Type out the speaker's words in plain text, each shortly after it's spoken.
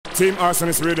Team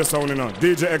Arsonist Radio Sound, you know.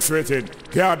 DJ X-Rated,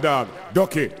 Dawg,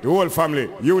 Ducky, the whole family,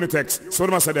 Unitex, so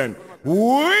much then.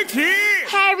 Wiki!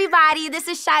 Hey everybody, this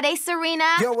is Sade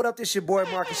Serena. Yo, what up? This your boy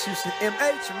Marcus Houston,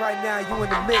 MH, and right now you in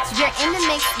the mix. You're in the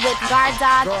mix with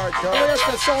Dawg. Where's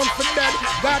the sound for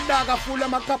that? Dawg, I fool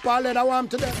them a couple, I want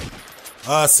to them.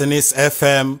 Arsonist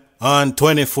FM on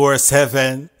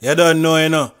 24/7. You don't know, you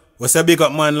know. What's a big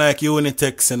up man like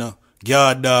Unitex, you know.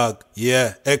 Dawg,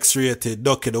 yeah, X-Rated,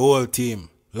 Ducky, the whole team.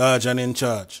 Large and in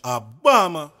charge.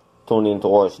 Obama. Tune into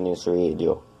Arsonist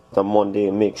Radio. The Monday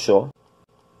Mixshow.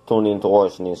 Tune into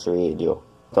Arsonist Radio.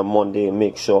 The Monday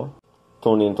Mixshow.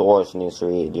 Tune into Arsonist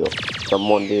Radio. The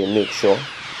Monday Mixshow.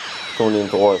 Tune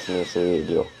into Arsonist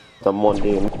Radio. The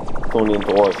Monday. Tune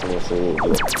into Arsonist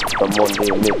Radio. The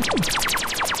Monday Mix.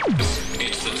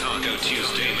 It's the Taco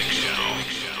Tuesday Mixshow.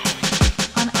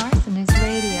 On Arsonist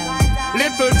Radio.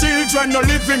 Little children are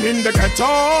living in the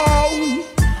ghetto.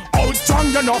 How strong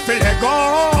enough to let go.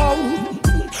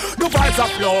 The vibes are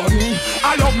flowing.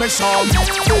 I love my song.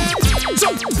 So,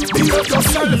 behave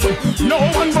yourself. No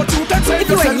one but you can say yourself. If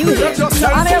you are new here, the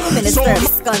Honorable Minister of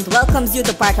Scund welcomes you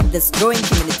to part of this growing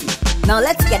community. Now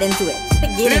let's get into it.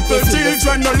 Little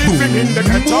children are living in the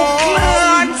ghetto.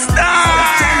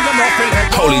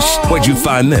 Holy sh! Where'd you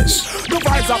find this? The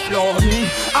vibes are flowing.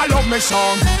 I love my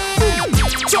song.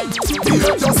 So, behave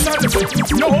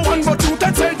yourself. No one but you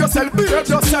can say yourself. Behave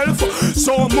yourself.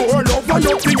 So more love and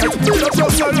nothing else. Behave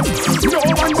yourself. No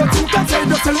one but you can say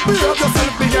yourself. Behave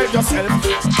yourself. Behave yourself.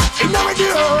 In the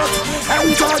earth,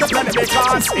 enjoy the planet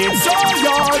because it's all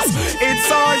yours.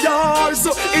 It's all yours.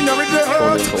 In the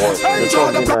earth,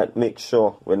 enjoy the planet.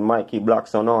 Mixshow with Mikey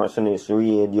BLAXX on Arsonist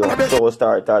Radio. Show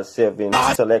start at 7.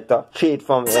 Selector, cheat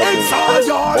from heaven. It's all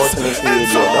yours.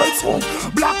 It's all yours.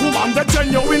 Black woman, the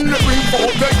genuine bring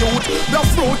forth the youth. The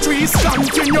fruit trees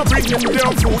continue bringing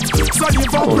their fruit. So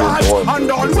live upright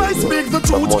and always speak the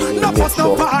truth. No fuss,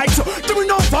 no fight. Give me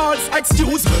no false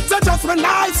excuse. So just be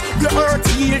nice. The earth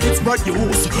yield its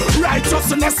produce.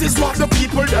 Righteousness is what the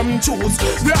people them choose.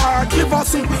 The earth give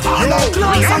us all our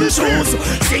clothes and shoes.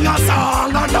 Sing a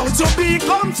song and don't you be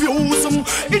confused.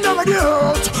 In the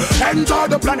earth, enjoy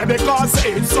the planet because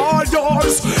it's all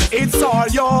yours. It's all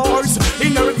yours.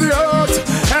 In the earth,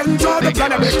 enjoy the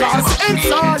planet because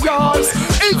it's all yours.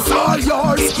 It's all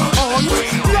yours.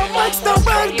 Love makes the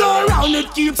world go round,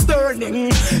 it keeps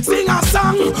turning. Sing a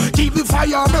song, keep the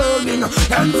fire burning.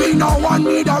 Envy no one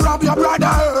need to rob your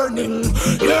brother earning.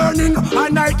 Yearning,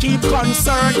 and I keep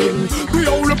concerning. The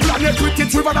whole planet with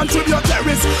its river and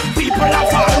tributaries. People are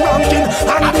far ranking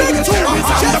and dignitaries.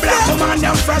 And the black woman,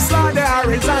 them first are the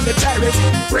Harris and the cherries.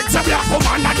 Bricks a black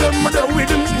woman and them with the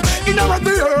rhythm. In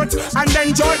the earth and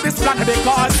enjoy this planet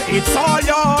because it's all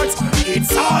yours.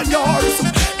 It's all yours.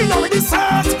 In this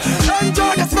earth,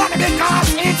 enjoy this planet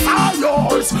because it's all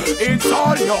yours. It's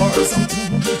all yours.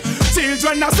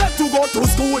 Children are set to go to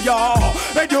school, yeah.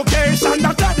 Education,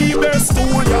 that's the best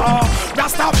tool, yeah.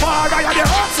 Rastafari are the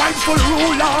earth's rightful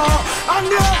ruler. And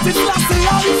the earth is just the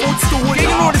only footstool, yeah. You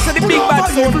know this is the big bad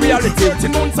soul reality.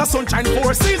 13 months of sunshine,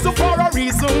 4 seasons for a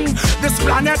reason. This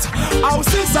planet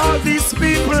houses all these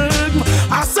people.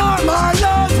 I saw my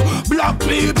love, black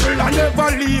people, I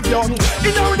never leave you.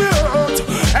 In the earth,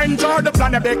 enjoy the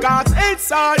planet because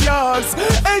it's all yours.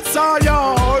 It's all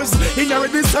yours. In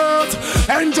this earth,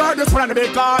 enjoy the planet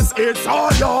because it's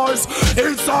all yours.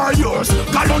 It's all yours.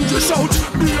 Call on you, shout,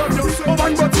 behave yourself.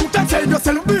 One but you can say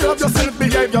yourself, behave yourself,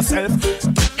 behave yourself.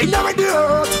 In the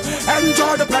earth,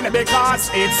 enjoy the planet because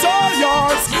it's all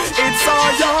yours. It's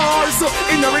all yours.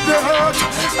 In the earth,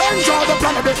 enjoy the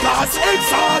planet because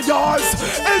it's all yours.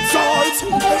 It's all.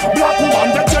 Black woman,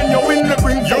 the genuine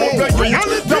bring forth the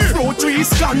youth. The fruit trees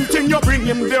continue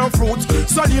bringing their fruit.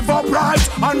 So live upright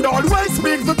and always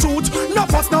speak the truth. No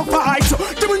fuss, no fight.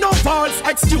 Give me no false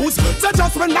excuse. So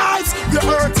just be nice. The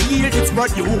earth yield its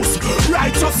produce.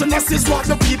 Righteousness is what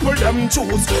the people them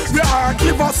choose. The earth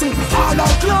give us all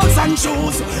our clothes and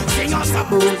shoes. Sing us up.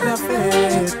 Move the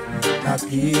faith, I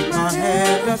keep my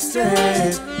head up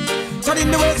straight.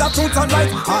 Turning the ways of truth and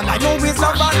right, and I know it's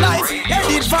love and life.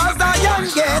 Headed fast and young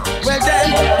get, well then.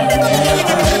 Move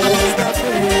the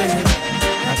faith,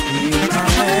 I keep my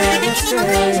head up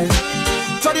straight.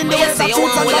 Turning the ways of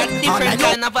truth and right, and I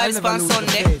know different vibes for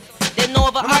Sunday. They know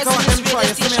over Arsonist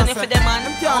Radio station if them man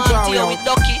want to deal with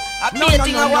Ducky. I'm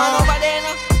beating a one over there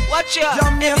now. Watch ya,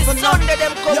 every Sunday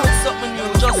them come with something new.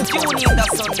 Just tune in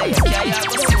that Sunday. Yeah, you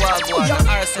go see what go on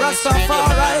Arsonist Radio.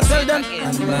 Tell them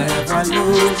and never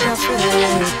lose your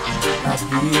faith. I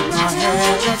keep my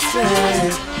head up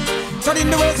straight. Turning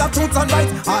the ways of truth and right,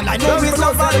 and I know it's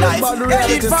love and life.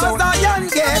 Headed fast and young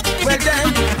get, well then.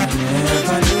 I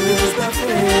never lose the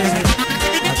faith.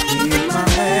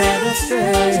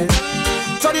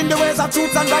 the ways of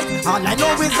truth and right. All I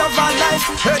know is love and life.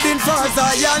 Heading for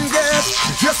Zion Gate.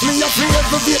 Yes, me afraid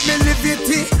to get me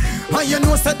liberty. And you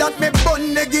know so that me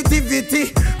burn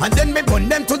negativity. And then me burn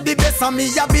them to the best of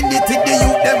me ability. The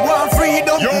youth them want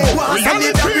freedom, want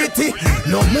solidarity.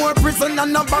 No more prison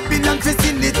and no Babylon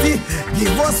facility.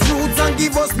 Give us roots and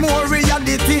give us more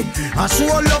reality. And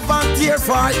show love and care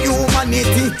for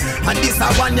humanity. And this a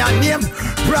one your name,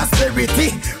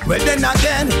 prosperity. Well then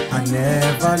again, I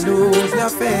never lose the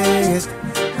faith.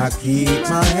 I keep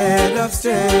my head up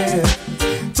straight.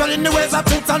 Telling the ways of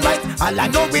truth and right. All I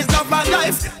know is love and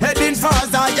life. Heading for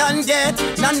Zion Gate.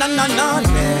 No, no, no, no.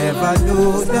 Never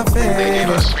lose the faith.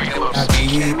 I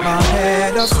keep my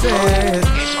head up straight.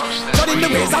 Telling the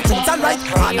ways of truth and right.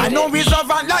 All I know is love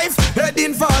and life.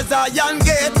 Heading for Zion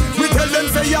Gate. We tell them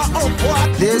say you're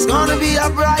upward. There's gonna be a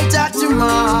brighter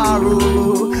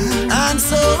tomorrow. And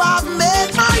so I've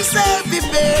made myself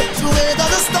prepared to weather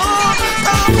the storm.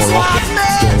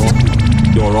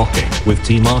 You're rocking with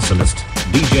Team Arsonist,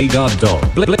 DJ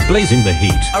Dawg, blazing the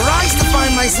heat. I rise to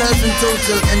find myself in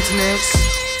total emptiness,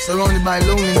 surrounded by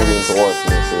loneliness.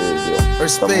 Her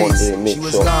space, she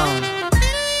was gone.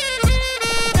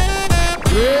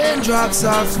 Raindrops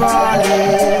are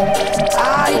falling,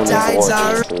 high tides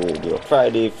are.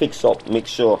 Friday, fix up,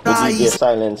 Mixshow with DJ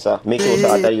Silencer. Mixshow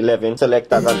start at 11.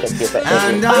 Selectors and take place at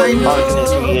 11. And I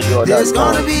know there's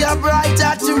gonna be a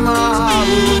brighter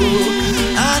tomorrow.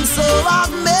 And so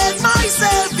I've made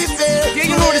myself prepared. Yeah,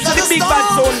 you know this is the big bad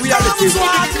soul reality.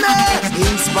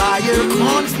 Inspire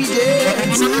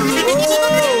confidence. Oh,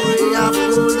 we have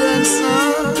golden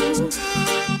sun.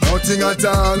 Nothing at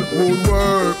all would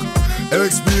work.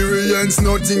 Experience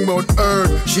nothing but hurt.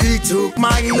 She took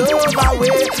my love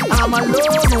away. I'm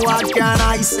alone, what can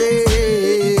I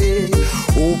say?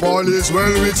 Hope all is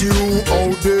well with you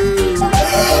out there.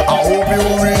 I hope you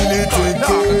really take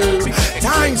care.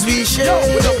 Times we share,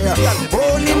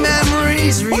 only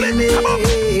memories remain.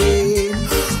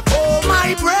 Oh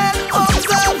my breath,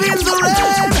 observing the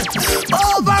rain,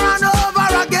 over and over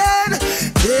again.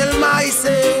 Tell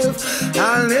myself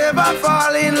I'll never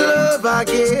fall in love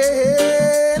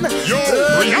again.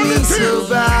 Hurt me so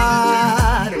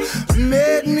bad,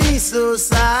 made me so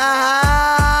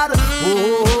sad.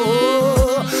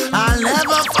 Oh, I'll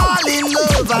never fall in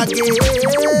love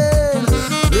again.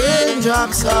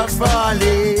 Raindrops are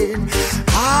falling,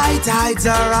 high tides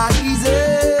are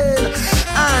rising,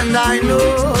 and I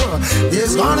know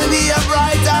there's gonna be a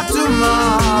brighter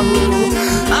tomorrow.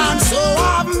 And so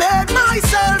I've made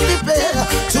myself prepare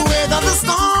to weather the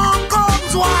storm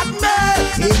comes what may.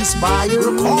 Inspire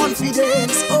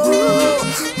confidence, oh,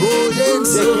 golden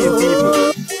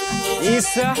soul.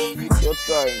 Issa, your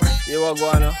time, you are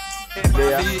gonna.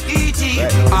 E.T.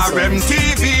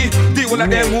 RMTV, the one of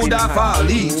them would have fall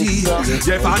E.T.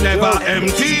 If I never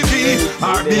MTV,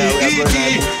 RBET,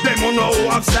 them who know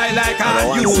of style like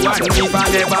I you. And if I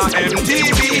never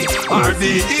MTV,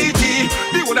 RBET,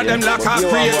 the one of them lack of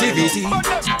creativity.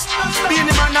 Being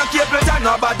the man and keep it and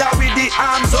no bother with the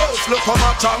arms house. Look how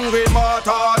much hungry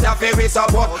motor, the ferry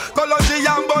support. Cology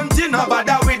and Bunty, no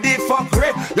bother with the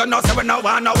fuckery. You know say we no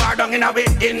want no war down in our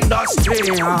industry.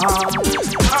 Reality.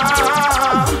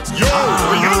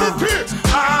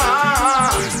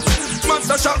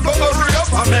 Master shot go hurry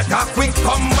up and make a quick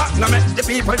comeback. Now make the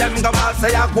people them go all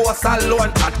say I go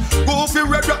alone at. Go fi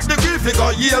red rock the grief, fi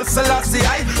go Yale Selassie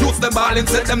I. Use them ball and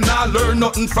say them not learn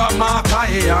nothing from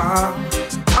Makai.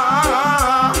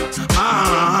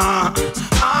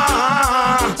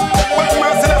 But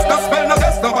merciless, no spell, no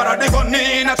guess, no bother, they gun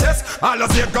in a chest. All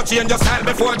of you go change your style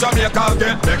before Jamaica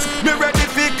get next. Me ready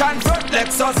fi convert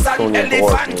Lexus and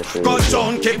elephant. Go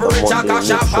John, keep rich and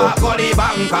cash up, Gully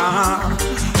Banker.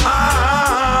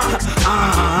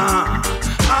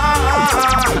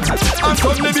 I'm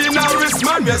gonna be now risk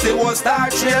man, yes it was Star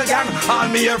Trail gang. All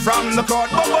me here from the court,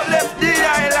 but we left the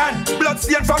island.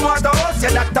 Bloodstain from Waterhouse,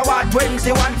 yeah that the war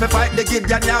 21. For fight the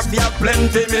Gideon, you have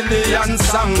plenty million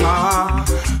song.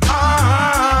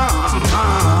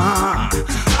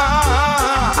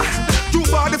 Too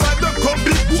bad if I don't come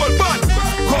big gold band.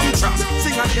 Come trap,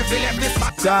 sing and you feel this back.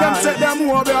 Them say them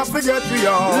who be a forget we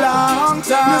are. Long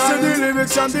time. Listen the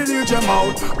lyrics and the DJ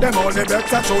mouth. Them all the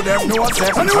better show them no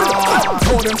set. Show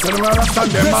them say we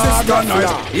understand them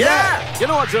organized. Yeah. You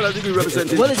know what Joel Degree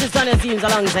representing? Well, it's just on the teams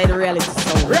alongside the reality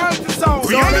sound. Reality sound.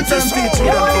 Reality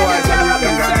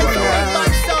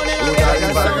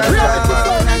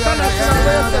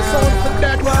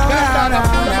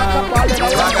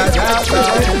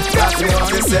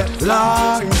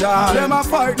Long time. Them a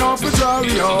fight now for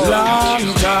Jario.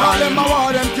 Long time. Them a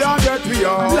war them can't get we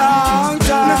yo. Long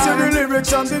time. Listen the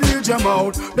lyrics and the DJ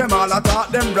mouth. Them all attack,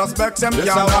 them respect, them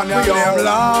can't run me yo.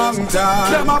 Long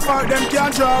time. Them a fight, them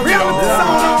can't draw me yo.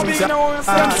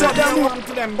 Them say them want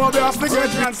to them, but we have to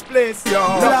get trans place yo.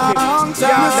 Long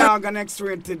time. Dawg and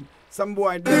X-rated. Some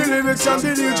boy The lyrics and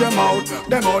the DJ mouth.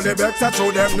 Them all the best that show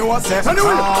them know say.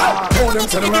 All them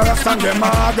say them arrest and them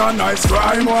organize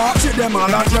crime. See them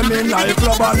all at them in night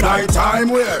club at night time.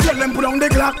 Tell them put on the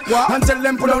Glock and tell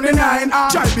them put on the 9.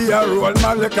 Try be a role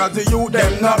man because the youth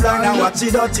them not blind. Now watch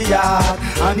the dirty yard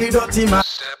and the dirty man.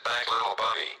 Step back, little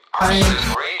buddy.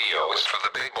 Arsonist Radio is for the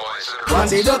big boys that are And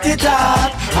the dirty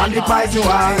talk and the poison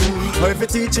wine. If you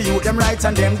teach you them rights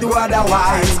and them do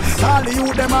otherwise, all the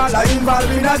youth them all are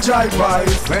involved in a drive-by.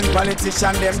 When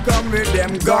politicians them come with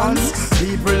them guns,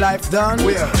 people life done,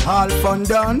 all fun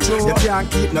done. You can't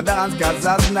keep no dance cause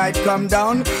as night come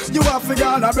down, you have to go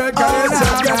on a break and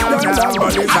just get down.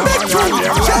 But it's a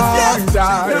long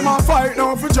time. Them a fight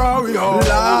now for joy we out.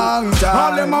 Long time.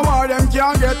 All them a war them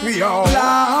can't get we out.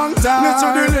 Long time.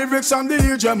 Listen the lyrics and the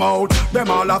DJ mouth.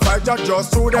 Them all a fight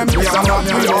just to them can't get we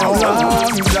out.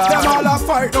 Them all a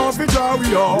fight now for joy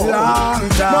we out. Long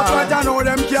time. But right I know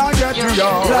them can't get we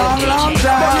out. Long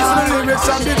time. But listen the lyrics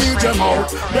and the DJ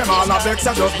mouth. Them all a vex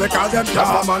just because them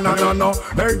can't. No.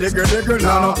 Hey digger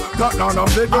no. Got no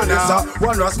figure this.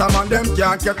 One rasta man them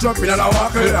can't catch up in a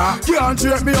waffle. Can't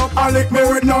shake me up and lick me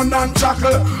with no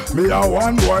non-chuckle. Me a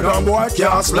one boy, the boy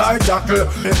can't slide tackle.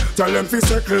 Tell them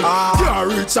physical, can't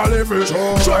reach a level.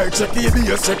 Try check it,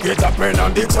 be a check it up and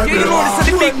on the table. You know this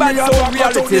is the big bad soul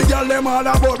reality. The girl them all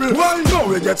a bubble. Well, now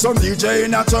we get some DJ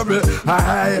in a trouble.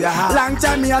 Long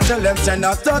time me I tell them say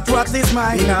not touch what is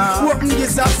mine. Open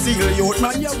this a seal youth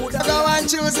man, you woulda go and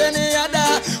choose any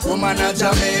other woman of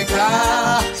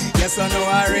Jamaica. Yes I know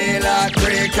a real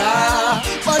heartbreaker,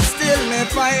 but still me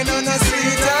find on a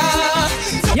sweeter.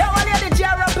 Yo, I need the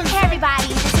jar up and Hey everybody,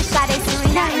 this is Shade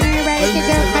Serena. And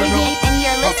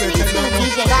you're listening to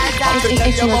DJ Garza.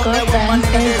 It's your girlfriend,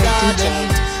 favorite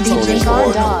DJ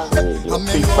Dawg.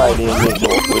 Big Friday radio.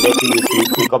 We let you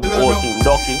pick up the whole team.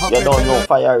 Ducky, you don't know.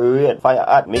 Fire red, fire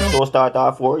hot. Mixshow start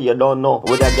off 4, you don't know.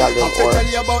 With a girl them or. Tell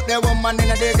you about the woman in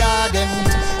the garden.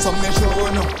 So me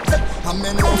show no, I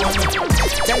mean no one.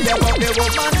 Tell you about the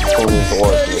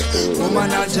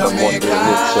woman of Jamaica.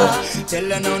 Tell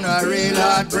you no a real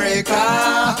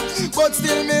heartbreaker, but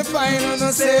still me find no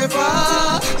safer.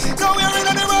 Nowhere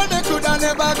in the world they coulda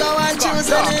never go and choose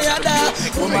any other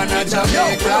woman of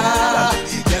Jamaica.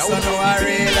 Yes I know a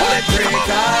real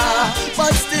heartbreaker,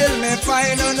 but still me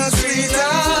find no sweeter.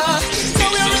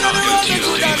 Nowhere in the world they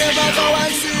coulda never go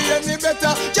and see any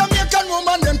better. Jamaican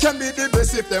woman them can be the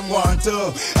best if them want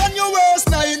to. And your worst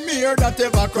nightmare that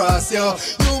ever cross you,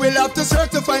 you will have to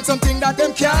search to find something that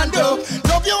them can do.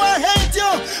 Love you or hate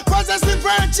you, possess the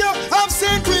virtue. I've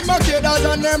seen Queen Makedas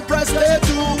and Empress they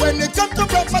do. When it comes to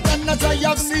Prophet and as I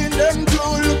have seen them do.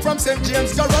 Look from St.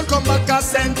 James, go run, come back as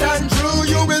St. Andrew.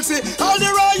 You will see all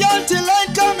the royalty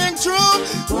line coming through.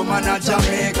 Woman of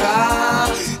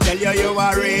Jamaica, tell you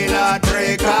a real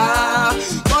heartbreaker,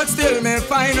 but still me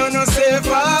find no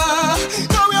safer.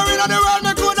 Nowhere in the world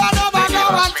me coulda never go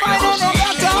and find no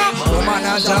better. Woman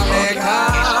of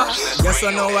Jamaica, yes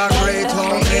I know a great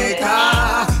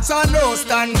homemaker, so no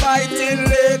stand by till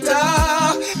later.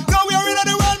 Nowhere in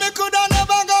the world me coulda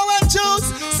never go and choose.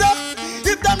 So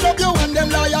if them love you and them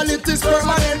loyalty's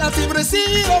permanent, not even the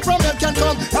CEO from them can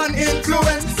come and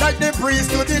influence. Like the breeze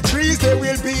to the trees, they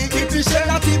will be efficient.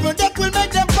 Not even that will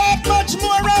make them part much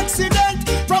more accident.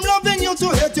 From loving you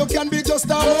to hate you can be just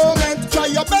a moment. Try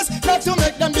your best not to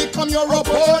make them become your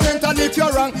opponent. And if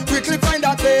you're wrong, quickly find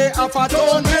that they have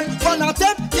atonement. Run a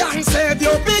step, can't save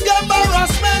your big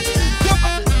embarrassment.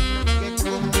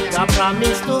 I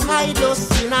promise to hide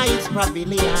us in its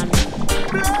pavilion.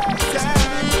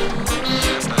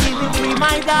 We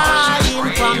might die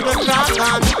from the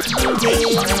dragon. We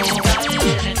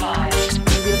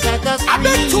will set us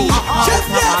free out of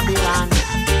Babylon.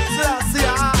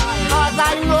 Cause I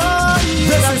know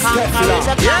he's a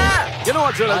conqueror. Yeah, you know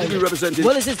what you're like to be represented.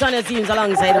 Well, this is Tanya Teams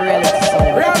alongside the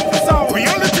reality song.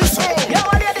 Reality song. Yeah,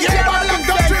 what are you doing?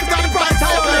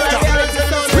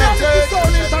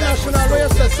 International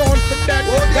race, the sound for that.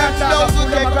 That Dawg full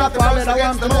of my crap, all that I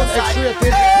want to know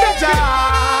X-rated.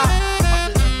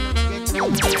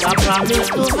 I promise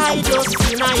to hide us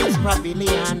in its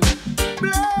pavilion.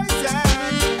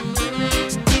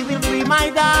 He will free my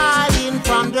darling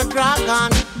from the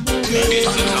dragon. He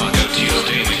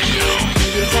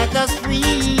will set us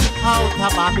free out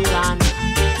of Babylon.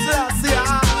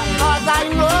 Cause I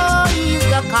know he's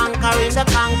the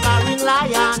conquering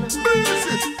lion.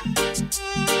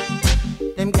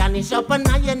 Them garnish up an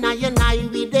eye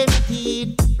with them teeth.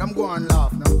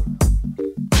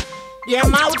 Their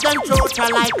mouth and throat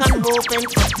are like an open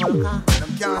sepulchre.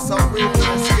 Them can't sound real to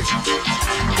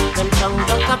Them tongue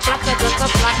just a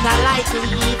flatter like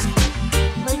leaves.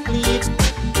 Like leaves.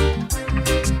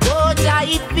 Oh, Jah,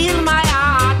 it fill my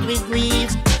heart with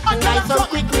grief. And I so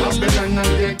quickly Babylon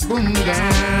and get boom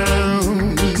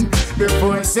down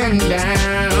before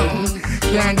sundown.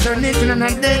 Can't turn it in a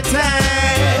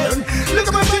daytime. Look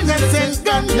at my fingers and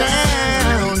gun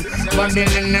down.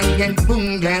 Babylon and get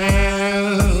boom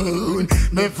down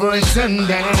before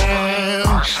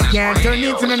sundown. Can't turn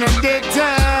it in a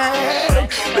daytime.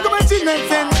 Look at my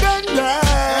fingers and gun down.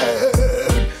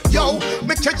 Yo,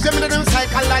 me catch them in them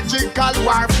psychological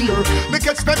warfare. Me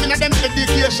catch them in them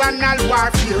educational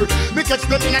warfare. Me catch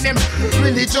them in them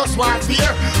religious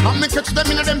warfare. And me catch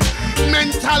them in them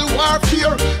mental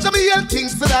warfare. So me hear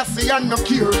things that I see and no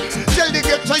cure. Tell the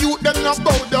ghetto youth them no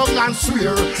bow down and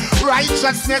swear.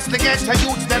 Righteousness the ghetto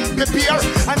youth them prepare.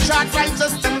 And chant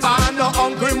righteous them born no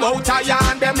hungry mouth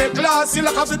iron. Them make classy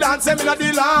like the dance them in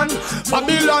the land.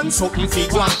 Babylon something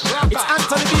fig one. It's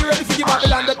Anthony be ready for give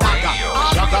Babylon the dagger.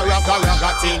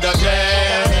 Rocka till the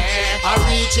day. I'm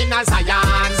reaching a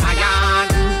Zion.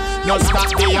 No stop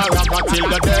the rocka till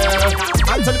the day.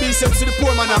 Until be sent to the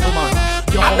poor man and woman.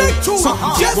 Yo,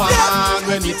 something go on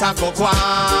when it a go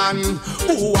on.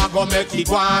 Who a go make it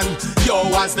one? Yo,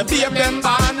 as the babe them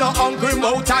born, no hungry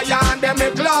mouth iron. Them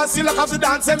make classy like the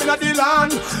dance them in the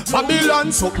land.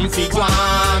 Babylon something fig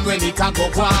one when it a go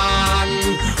on.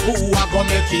 Who a go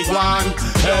make it one?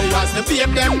 Hey, as the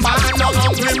babe them born, no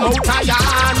hungry mouth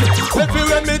iron.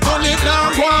 Everywhere me turn it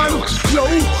down one. Yo,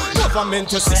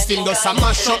 governmental system does a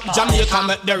mash up. Jamaica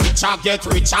make the richer get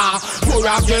richer,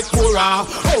 poorer get poorer.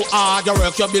 Oh, hard you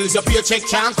work your bills, your paycheck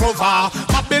can't cover.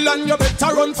 Babylon, you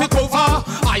better run for cover.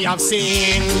 I have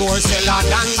seen more seller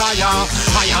than buyer.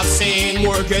 I have seen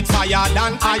more get fire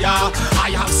than higher.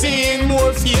 I have seen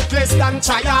more faithless than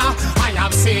trier. I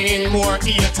have seen more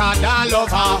hater than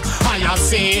lover. I have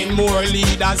seen more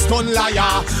leaders turn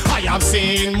liar. I have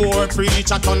seen more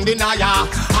preacher turn denier.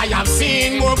 I have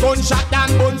seen more gunshot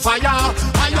than bonfire.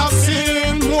 I have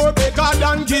seen more beggar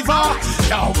than giver.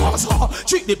 Yo, cause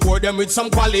treat the poor them with some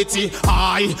quality.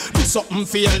 I do something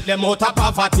feel them out of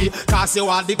poverty. Cause you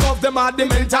are the of them are the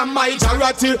mental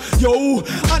majority. Yo,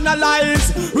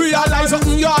 analyze, realize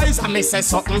something your eyes. And me say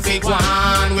something fake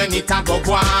one when it a go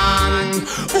one.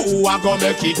 Who a go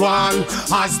make it one?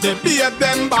 As the babe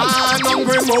them born,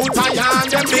 hungry mouth iron.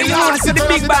 Them be lost to the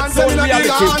big bad zone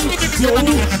reality. Yo,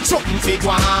 something fake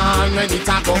one when it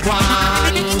a go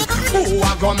one. Who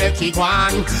a go make it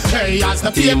one? Hey, as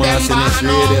the babe them born,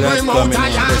 hungry mouth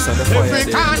iron.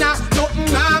 Every corner, nothing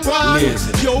wrong one.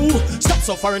 Yo, stop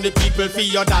suffering the people for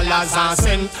your dollars and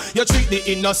cents. You treat the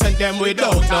innocent them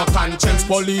without no conscience.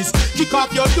 Police kick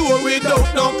off your door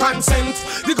without no consent.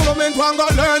 The government won't go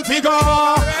learn figure.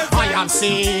 I have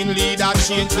seen leader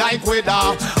change like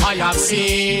weather. I have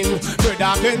seen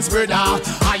brother against brother.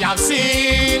 I have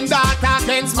seen daughter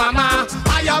against mama.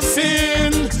 I have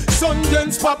seen son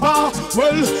against papa.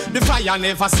 Well, the fire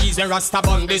never season rasta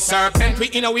bun the serpent. We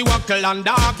in a we walk and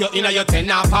dark. You in a your 10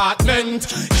 apartment.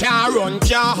 Can't run,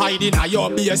 can't hide in a your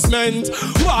basement.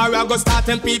 War a go start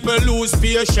and people lose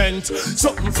patience.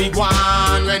 Something fig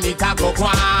one when it a go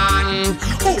one.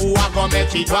 Who a go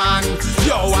make it one?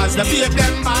 Yo, as the babe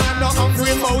them man no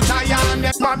hungry mouth iron.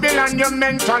 Babylon you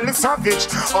mentally savage.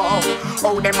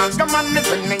 Oh, them as the man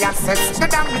living me assess. The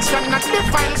damage cannot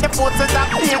define the forces that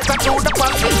nature to the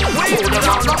passage. Oh, them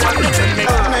as the man living me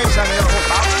nation.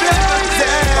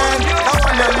 I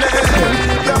wanna live.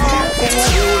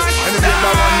 And the big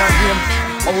one of him.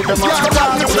 Oh, the man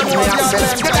living me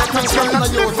assess. The damage cannot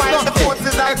define the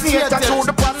forces that nature to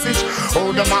the passage.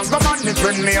 Oh, the man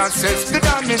living me assess. The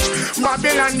damage.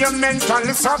 Babylon you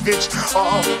mentally savage.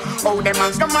 Oh, them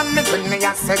as the man living me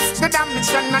assess. The damage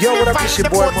cannot Yo, what up, define it's your the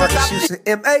boy forces Marcus that Houston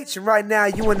MH, and right now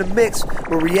you in the mix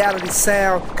with Reality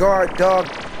Sound, Guard Dog.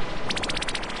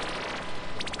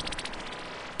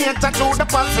 To the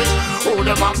passage. Oh,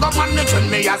 the government when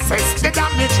me assess the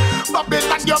damage.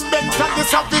 Babylon, you mentally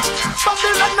savage.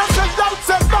 Babylon, I say down,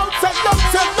 say down, say down,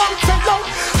 say down, say down.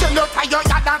 Say look at your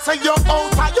yard and say your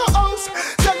house, at your house.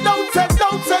 Say down, say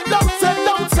down, say down, say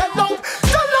down, say down.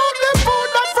 Tell out the food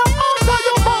that from out of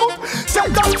your mouth. Say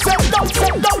down, say down,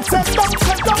 say down, say down,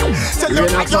 say down. Say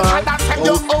look at your yard and say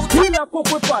your house. Easy la, cook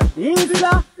with pot. Easy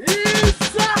la. Easy.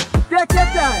 Take your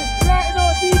time. Right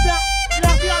now, Peter.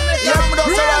 Yeah, I'm not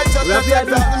so right, just to get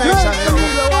that nation.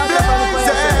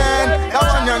 I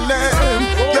want your name,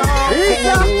 you're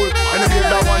cool. And if you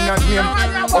don't want your name,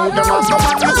 Oh, the man come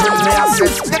and listen me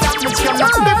assess. The damage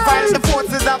cannot defile the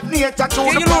forces of nature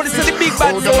through the passage.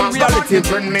 Oh, the man come and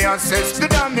listen me assess. The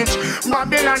damage,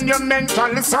 Babylon, you're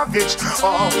mentally savage.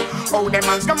 Oh, the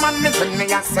man come and listen me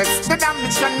assess. The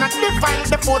damage cannot defile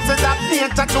the forces of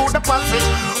nature through the passage.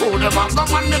 Oh, the man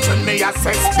come and listen me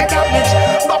assess. The damage,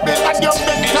 Babylon, you're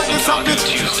mentally savage.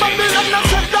 Babylon, I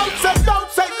said down, said down,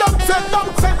 said down, said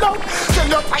down, said down.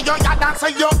 Sell out of your yard and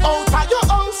sell your out of your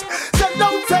house. Sell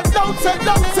out, sell out, sell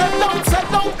out, sell out,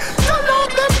 sell out. Sell out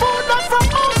the food that's from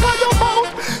out of your mouth.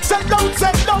 Sell out,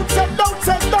 sell out, sell out,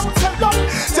 sell out, sell out.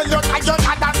 Sell out of your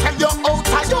yard and sell your out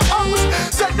of your house.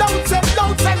 Sell out, sell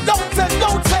out, sell out, sell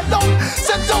out, sell out.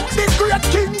 Sell out the great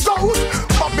king's house.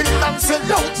 Babylon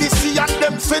sell out the sea and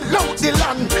them sell out the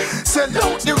land. Sell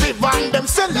out the river and them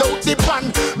sell out the pan.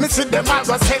 Me see them all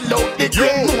go sell out the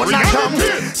great moon and dam.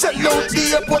 Sell out the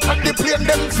airport and the plane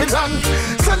them fill on.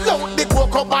 Sell out the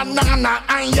cocoa, banana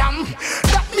and yam.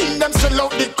 That mean them sell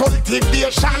out the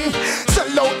cultivation.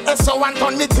 Sell out SO and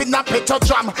turn it in a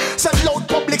petrodram. Sell out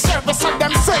public service and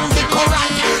them sell the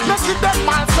Quran. Me see them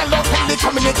all sell out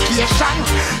telecommunication.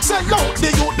 Sell out the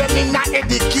youth them in a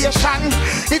education.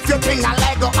 If you think I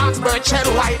like go ask Birchell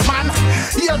white man,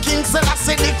 your King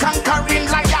Selassie the conquering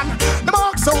lion. The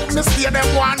marks out me stay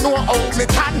them want know how me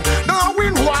can. No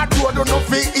win what do don't know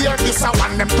fi hear this I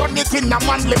want them turn it in a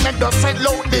manly men just sell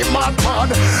out the mud.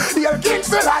 Your King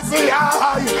Selassie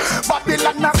high.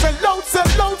 Babylon a sell out,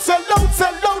 sell out, sell out,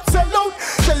 sell out, sell out.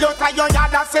 Sell out of your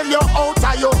yard and sell your out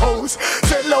of your house.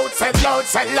 Sell out, sell out,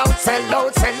 sell out, sell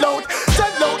out, sell out.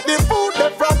 Sell out the food they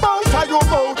from out of your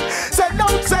mouth. Sell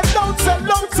out, sell out,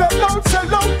 sell out, sell out,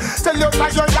 sell out. Sell out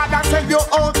of your yard and sell your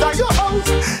out of your house.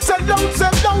 Sell out,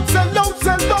 sell out, sell out,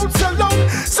 sell out, sell out.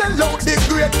 Sell out the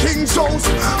great king's house.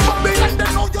 Babylon they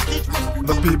know you eat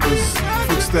the people's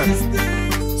footsteps.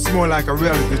 It's more like a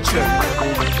reality check.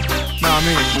 Nah, I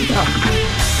mean,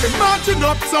 imagine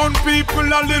uptown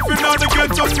people are living on the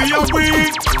ghetto for a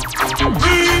week.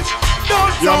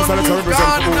 Downtown move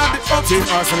down and at the Team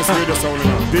Arsenal's radio sound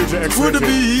now. DJMICKY. Would it be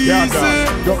easy?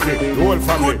 Dawg, the whole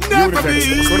family. Could never be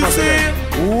easy.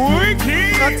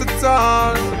 Wicked. Not at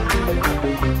all.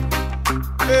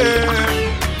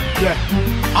 Yeah,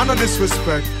 I no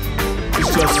disrespect. It's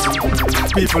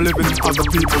just people living in other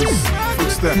people's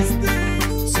footsteps.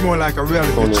 It's more like a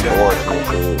reality check.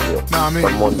 Nah, I mean,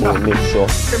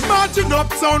 imagine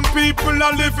uptown people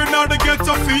are living on the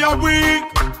ghetto for a week.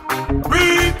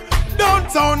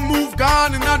 Downtown move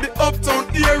gone and at the uptown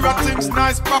era things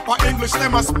nice proper English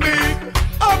them a speak.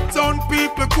 Uptown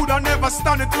people coulda never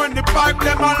stand it when the pipe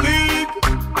them a leak.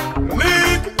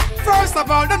 First of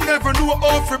all, they never knew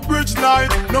how to bridge light.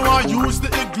 Now I use the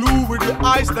igloo with the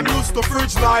ice them used to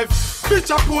fridge life. Bitch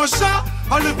a Porsche,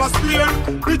 I live a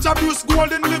Spain. Bitch a Bruce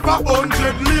Golden live a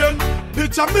 100 lane.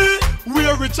 Bitch a me,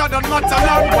 we're richer than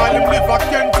Matalan. While him live a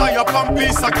Kent tie up and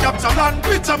piece of capture land.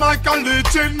 Bitch a Michael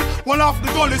Leachin, well off the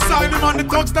gully side. Him and the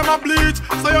thugs them a bleach,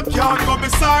 so you can't go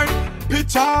beside.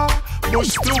 Bitch a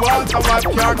push the water, wipe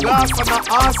your glass and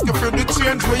I ask you for the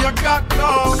change where you got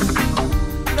now.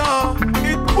 No,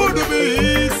 it wouldn't be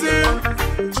easy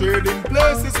trading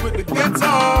places with the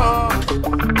ghetto.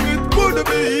 It wouldn't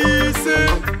be easy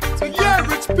to hear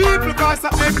rich people cause I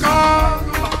echo.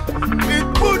 It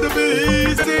wouldn't be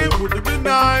easy, would it be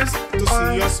nice to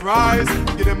see us rise,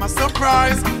 give them a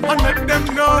surprise and make them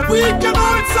know we can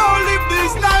also live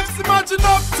these lives. Imagine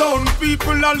uptown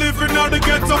people are living on the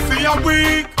ghetto for a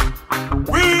week.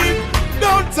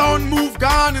 Downtown move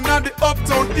gone and at the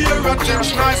uptown era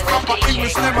things nice proper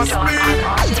English never speak.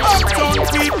 Uptown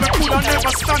people coulda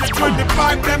never stand it when the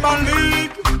pipe them a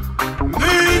leak.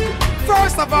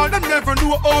 First of all, they never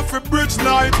knew how to bridge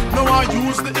light. Now I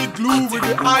use the igloo with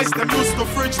the ice them used to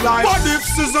fridge light. What if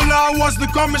Sizzler was the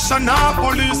commissioner?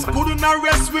 Police couldn't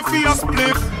arrest with a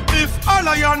split. If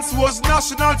Alliance was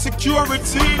national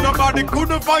security, nobody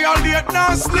couldn't violate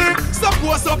nor slip.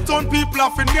 Suppose uptown people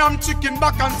have in yam chicken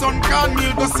back and ton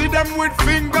cornmeal, go see them with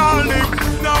finger lick.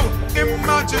 Now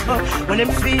imagine when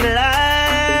them feel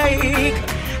like,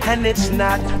 and it's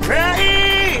not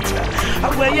right,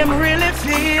 when you really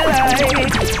feel like,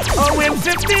 oh, him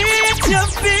to beat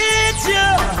you,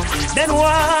 then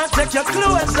what? Take your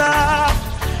clothes off.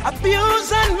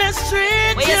 Abuse and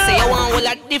mistreat you. You say you want all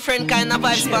a different kind of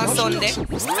vibes on Sunday.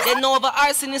 They know over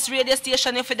Arsonist radio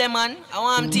station for them man. I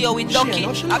want to you with Ducky.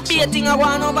 A baiting I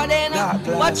want over there now.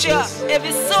 Watch ya.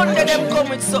 Every Sunday them come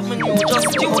with something new.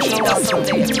 Just tune in that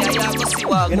Sunday. Yeah, you have to see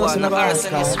what going on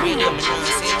Arsonist radio.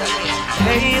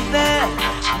 Hey there,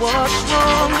 what's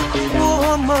wrong,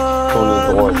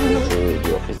 woman?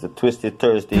 It's the Twisted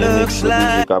Thursday mix with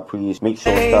DJ CAPRICE.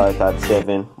 Mixshow starts at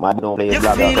 7. My don't play BLAXX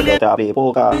after that. I play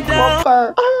poker.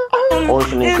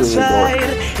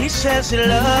 Inside, he says he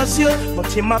loves you,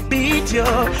 but he might beat you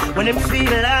when him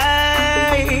feel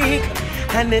like,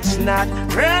 and it's not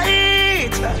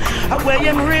right. Where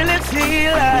him really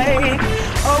feel like,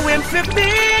 oh, him fi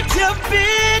beat you,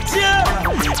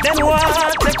 then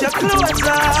what? Take your clothes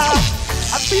off.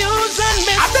 Abuse and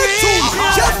mistreat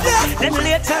you, then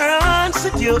later on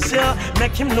seduce you.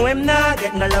 Make him know him not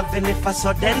get no loving if I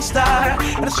saw then star.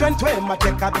 And the strength where him I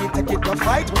take a beat, take it to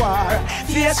fight war.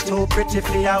 Face too pretty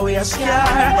for your way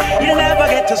scar. You'll never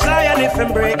get to Zion if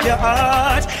him break your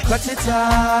heart. Cut it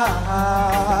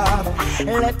off,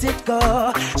 let it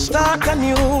go, start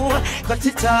anew. Cut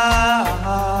it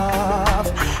off,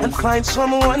 and find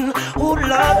someone who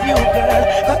love you, girl.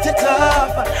 Cut it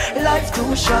off, life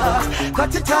too short.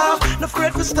 Cut it off, no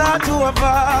afraid to start over.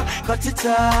 Cut it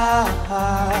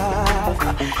off,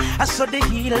 I saw the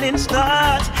healing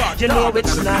start. You know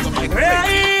it's not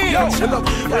right.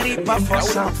 Well, leap up for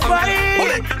some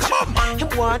fight. You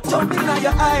want something on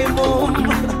your eye, mom.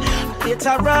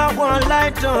 Later on, one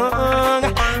light down.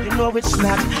 You know it's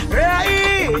not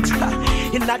right.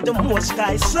 You're not the most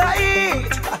high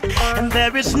side, and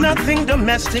there is nothing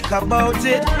domestic about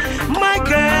it. My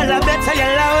girl, I better you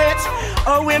allow it.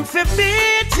 Oh, him fi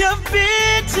beat you,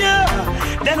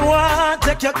 then what?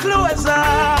 Take your clothes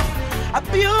off.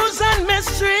 Abuse and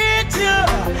mistreat you,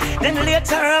 then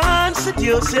later on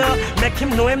seduce you. Make him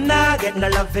know him not get no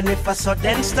loving if I saw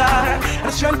then star.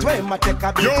 And strength where him I take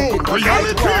a beat. Yo,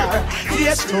 reality.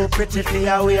 Yes, too pretty for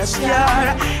your way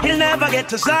scar. He'll never get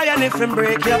to Zion if him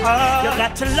break your heart. You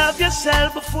got to love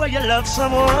yourself before you love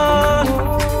someone.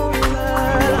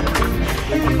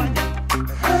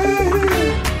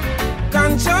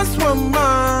 Conscious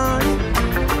woman.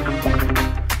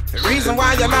 The reason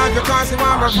why you love you cause you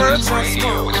want a virtuous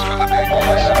woman.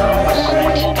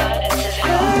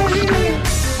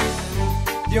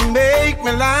 You make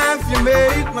me laugh, you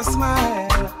make me smile.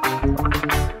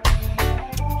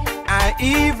 I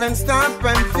even stop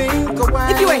and think a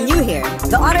while. If you are new here,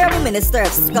 the Honorable Minister of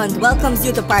SETINZ welcomes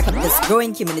you to part of this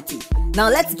growing community. Now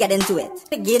let's get into it.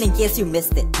 Again, in case you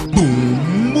missed it.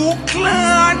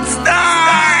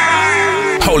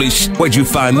 Holy sh! Where'd you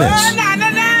find this?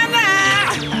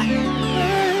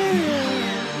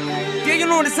 Yeah, you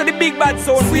know this is the big bad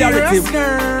soul reality.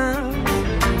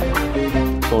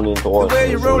 Tune into us.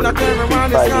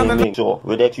 Friday Mixshow.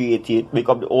 We created, pick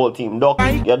up the whole team. Dawg,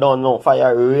 you don't know.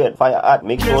 Fire rain, fire hot.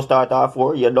 Mixshow start off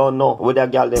 4. You don't know. With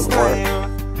that girl them for.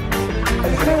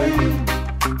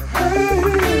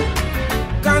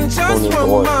 Tune into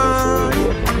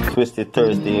us. Twisted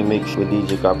Thursday mix with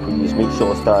DJ CAPRICE.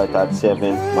 Mixshow start at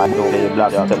 7. My don't play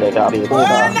BLAXX after that. I play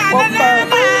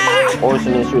poker.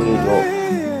 Oceanist Radio.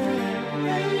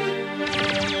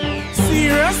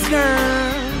 Serious girl.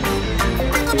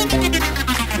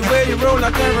 The way you roll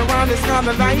like everyone is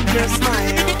gonna like your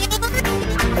smile.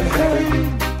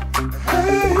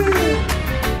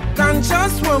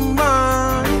 Conscious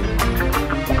woman.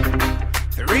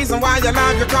 The reason why you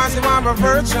love you cause you are a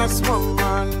virtuous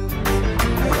woman.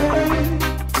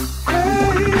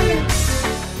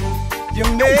 You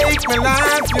make me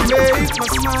laugh, you make me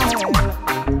smile.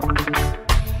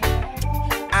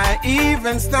 I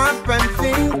even stop and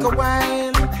think a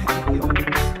while.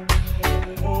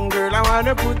 Girl, I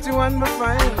wanna put you on my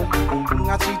file.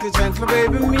 I treat you gentle,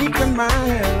 baby, meek and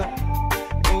mild.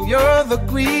 And you're the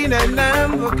queen and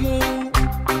I'm the king.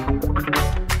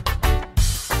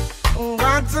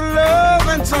 Got to love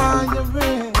and joy you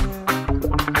bring.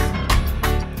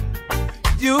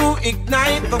 You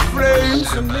ignite the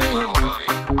flames in me.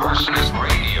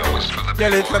 Your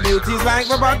little beauty's like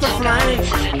the butterfly.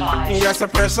 You're so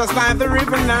precious like the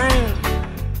river Nile.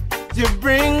 You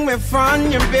bring me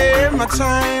fun, you bear my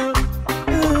child.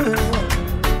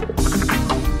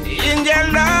 In your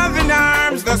loving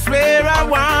arms, that's where I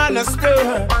wanna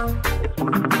stir.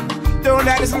 Don't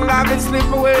let this loving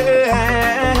slip away.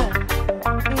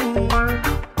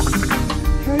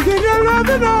 In your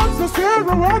loving arms, that's where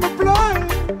I wanna play.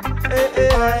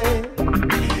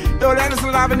 Don't let this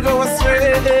loving go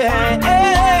astray.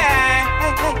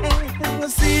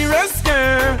 Serious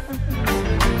girl.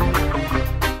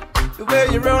 The way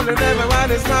you roll and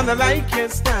everybody's gonna like your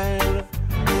style.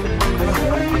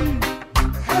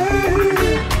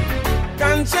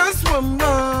 Conscious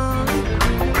woman.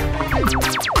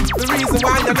 The reason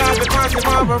why you love it because you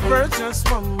are a virtuous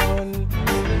woman.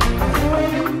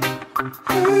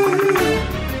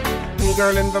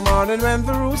 Girl, in the morning when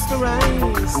the rooster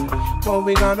rise, oh,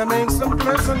 we gotta make some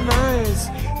pleasant nights.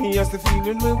 Yes, the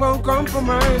feeling we won't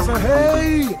compromise.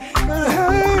 Hey,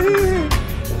 hey.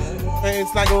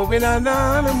 It's like going on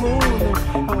the moon.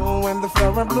 Oh, when the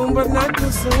flower bloom, but not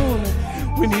too soon.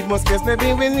 We need more space,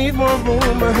 baby, we need more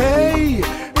room. Hey,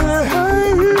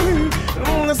 hey.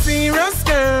 A serious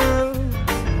girl.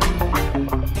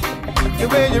 The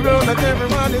way you roll that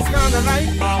everyone is gonna like.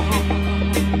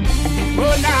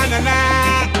 Oh, na na na.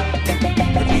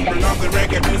 The people love the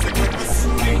reggae music with the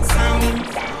soothing sound.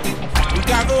 We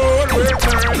got the whole world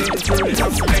turning. Turn it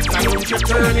up, select, don't you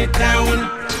turn it down.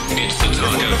 This is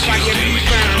the fire keep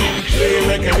burning. Play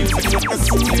reggae music with the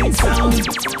soothing sound.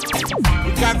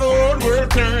 We got the whole world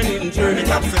turning. Turn it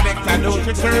up, select, don't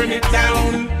you turn it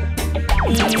down.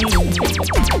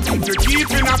 If you're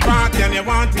keeping a party and you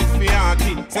want it for your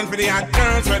send for the hot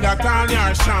girls where they call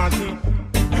your shorty.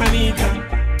 Anita,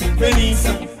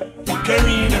 Vanessa,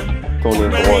 Karina. Tune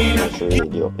in to Washington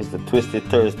Radio. It's the Twisted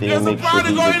Thursday mix with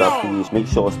DJ CAPRICE.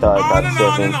 Mixshow start at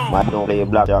 7. Might don't play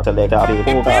BLAXX, select a play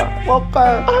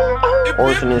poker.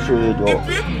 Washington Radio.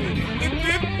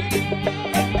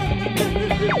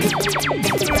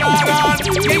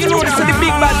 You know this is the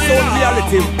big bad sound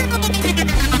reality.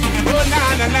 Oh, na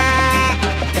na na.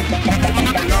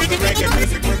 I love the reggae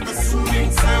music with the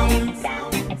soothing sound.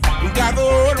 We got the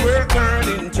whole world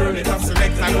turning. Turn it up,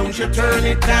 select, don't you turn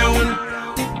it down.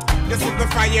 Just let the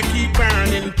fire keep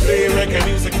burning. Play reggae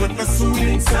music with the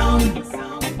soothing sound.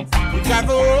 We got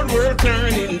the whole world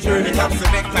turning. Turn it up,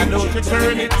 select, don't you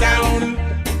turn it down.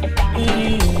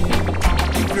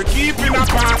 If you're keeping a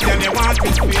party and you want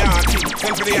it for your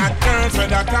send for the hot girls where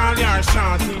they call your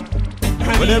shorty.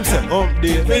 When them say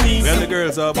day, when the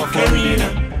girls are about fun day,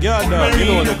 yeah, dog, you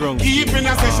know the ground. Keep in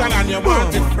a session and you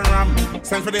want it from.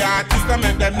 Send for the artists to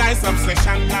make them nice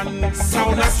obsession and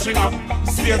sound a string up,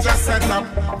 stage a set up,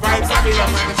 vibes a be up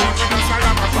and the people just a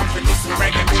rap a company. Listen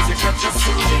reggae music, just a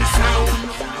soothing sound.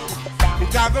 We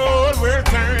got the whole world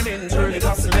turning. Turn it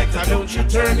up, selector, don't you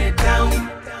turn it down.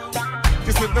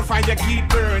 Just let the fire keep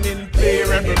burning. Play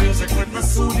reggae music with the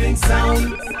soothing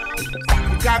sound.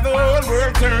 Got the whole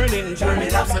world turning. Turn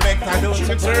it up, selector, don't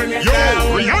you turn it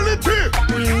down. Reality.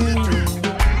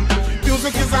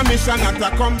 Music is a mission, not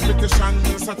a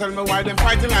competition. So tell me why them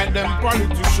fighting like them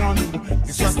politicians.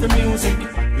 It's just the music,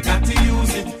 we got to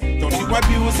use it. Don't you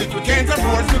abuse it, we can't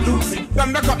afford to lose it.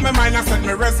 Don't make up my mind, I set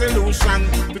my resolution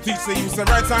to teach the use the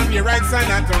right and the right side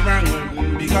and the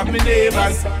wrong. Big up my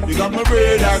neighbors, big up my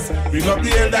brothers, big up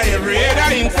the elder, every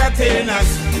other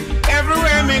entertainers.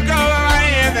 Everywhere me go, I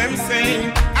hear them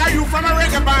sing. Are you from a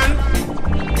reggae band?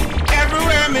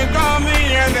 Everywhere me go, me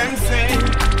hear them sing.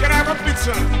 Can I have a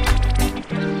picture?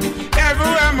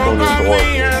 Everywhere me go, me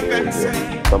hear them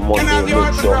sing. Can I have your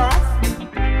autograph?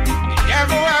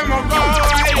 Everywhere me go,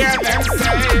 I hear them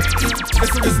sing.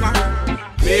 Listen, man.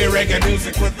 Play reggae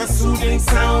music with a soothing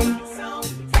sound.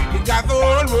 We got the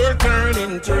whole world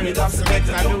turning. Turn it up,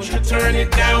 selector, don't you turn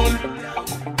it down.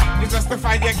 It's just the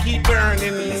fire keep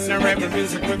burning. Listen, reggae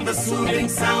music with the soothing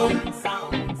sound.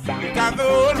 We got the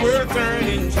whole world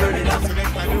turning. Turn it up,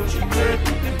 selector, don't you turn it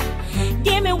down.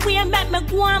 Give me way, make me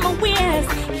go on my ways.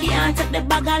 Can't take the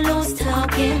bag of loose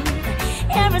talking.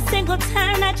 Every single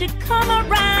time that you come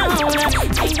around,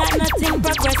 ain't got nothing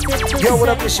progressive to Yo, what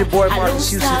up, it's your boy Marcus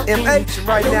Houston, MH.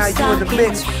 Right now, you in the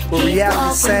mix with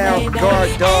Reality Sound,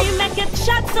 Guard Dawg. You make it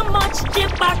shot so much,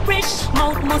 gibberish.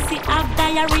 Mouth musty, have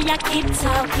diarrhea, keep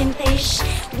talking ish.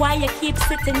 Why you keep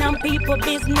sitting on people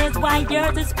business? Why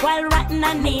yours is quite rotten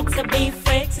and need to be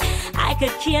fixed? I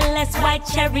could care less why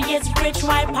cherry is rich,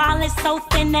 why Paul is so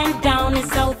thin and down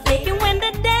is so thick. And when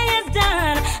the day is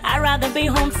done, I'd rather be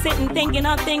home sitting thinking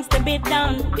of things to be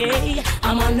done. Yeah.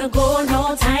 I'm on the go,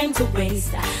 no time to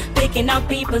waste. Picking up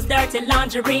people's dirty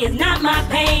lingerie is not my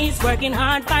pace. Working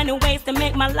hard, finding ways to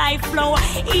make my life flow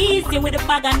easy with a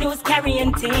bag of news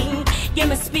carrying thing. Give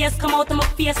me space, come out of my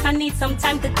face. I need some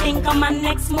time to think on my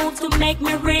next move to make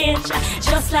me rich.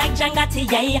 Just like Jangati,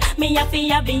 yeah, me a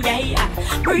fia be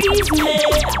yeah. Breathe me,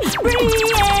 breathe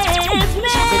me.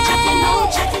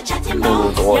 Chatty mo,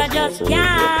 you just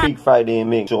can't. Big Friday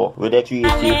Mixshow with the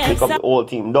creative, pick up the whole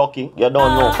team. Ducky, you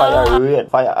don't know. Fire red,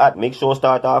 fire hot. Mixshow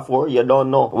start off 4, you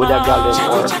don't know. With that gal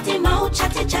chatty mo.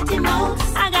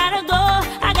 I gotta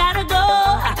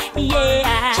go,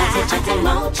 yeah.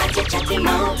 Chatty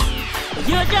mo.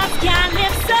 You just can't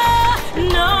live so,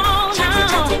 no.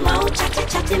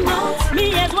 Chatty mo.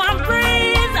 Me as one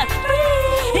breeze.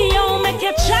 You make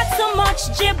it chat so much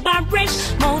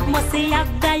gibberish. Mouth must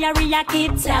have diarrhea,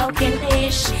 keep talking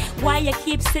ish. Why you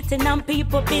keep sitting on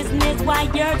people business? Why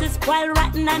yours is spoiled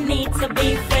rotten and need to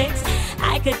be fixed?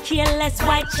 I could care less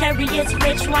why cherry is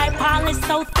rich, why Paul is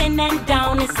so thin and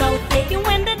down is so thick. And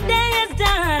when the day is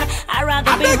done, I'd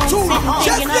rather be home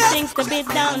sitting thinking of things to be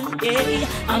done. Yeah,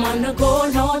 I'm on the go,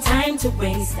 no time to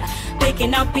waste.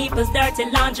 Picking up people's dirty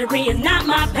lingerie is not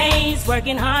my pace.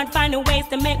 Working hard, finding ways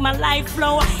to make my life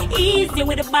flow easy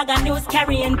with a bag of news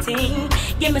carrying thing.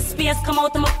 Give me space, come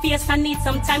out of my face. I need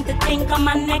some time to think on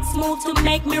my next move to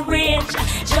make me rich.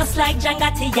 Just like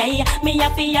Jangati, yeah, me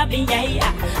happy, yeah.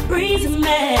 Breeze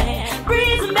me,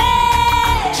 breeze me.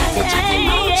 Chatty, chatty,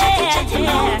 mo, chatty, chatty,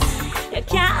 mo. You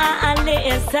can't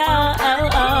listen.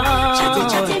 Chatty,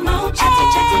 chatty, mo, chatty,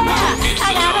 chatty, mo.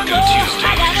 I gotta go.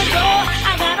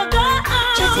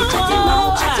 Chatty, chatty, mo,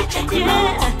 chatty, chatty, mo.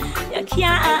 You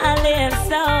can't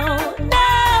listen. No.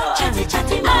 Chatty,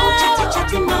 chatty, mo, chatty,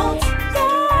 chatty, mo.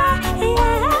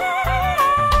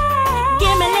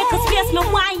 Give me a little space, me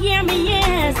want hear me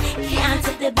yes. Can't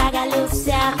take the bag of loose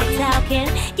talking.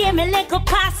 Give me a little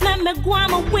pass, let me go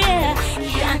on my way.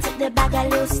 Can't take the bag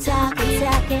of loose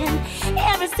talking.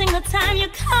 Every single time you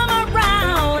come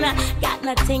around, got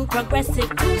nothing progressive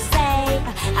to say.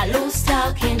 I lose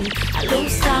talking.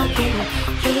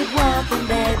 Keep walking,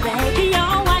 baby. Yo,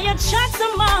 why you chat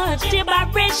so much? Did I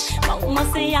rich?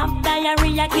 Must say I'm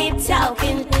diarrhea, keep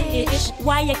talking.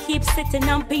 Why you keep sitting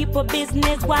on people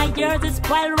business? Why yours is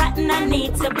spoiled rotten and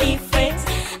need to be fixed?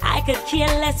 I could care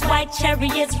less why cherry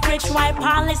is rich, why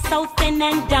Paul is so thin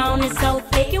and down is so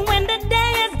thick. And when the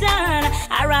day is done,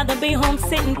 I'd rather be home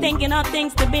sitting thinking of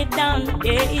things to be done.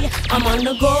 Yeah, I'm on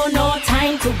the go, no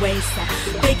time to waste.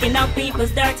 Picking up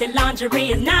people's dirty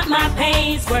lingerie is not my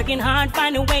pace. Working hard,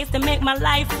 finding ways to make my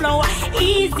life flow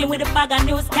easy with a bag of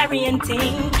news carrying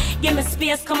thing. Give me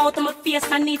space, come out of my face.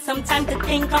 I need some time to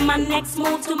think on my next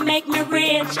move to make me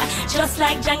rich. Just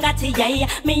like Jangati, yeah,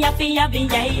 me happy, yeah.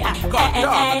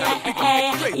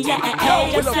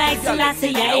 Just like Selassie,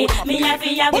 yeah, me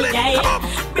happy, yeah.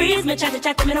 Breeze me,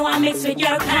 chatty, me no want mix with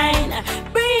your kind.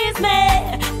 Breeze me.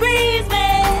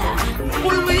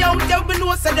 Pull me out there, we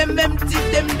know say them empty.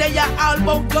 Them they are all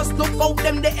about just look out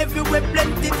them they everywhere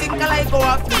plenty. Think I like go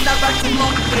after the batty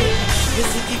monkey. You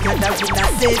see the gather with a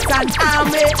Satan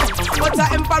army. But the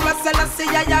Emperor Selassie,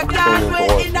 I God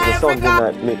way in Africa.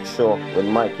 Mixshow with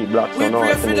Mikey BLAXX we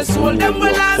pray for the soul, them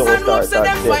will last and hope so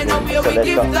them find out where we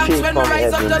give thanks when we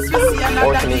rise up just to see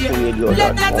another day.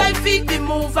 Let that I feed the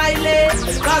move I lay.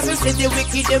 Cause we see the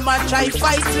wicked, them a try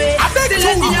fight way. Still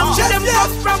let the young them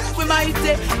come from we might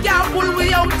say. Can't pull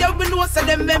we out there, we know say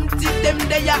them empty. Them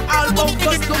they are all about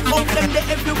just look out them they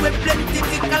everywhere plenty.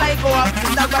 Think I like go up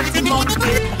in the ratty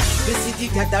monkey. We see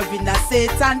the gathering a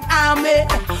Satan army.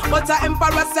 But the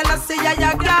Emperor Selassie, I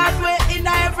God way in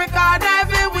every corner,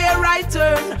 everywhere I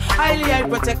turn. Highly I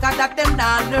protect that them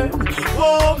not learn.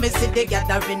 Oh, me see the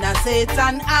gathering a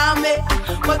Satan army.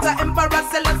 But the Emperor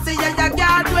Selassie, I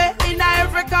God way in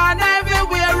every corner,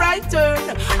 everywhere I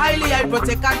turn. Highly I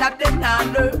protect that them not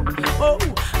learn. Oh,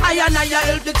 I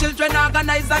help the children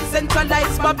organize and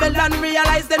centralize. Babylon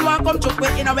realize they want come choke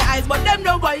in our eyes, but them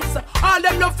no voice. All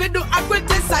them no fit do a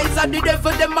criticize. And the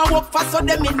devil them a work for so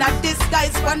them in a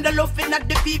disguise. When the loving at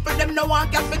the people them no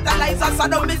want capitalize. As I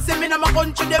don't miss him in my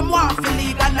country them want to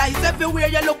legalize. Everywhere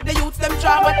you look the youth them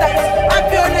traumatized. And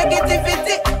pure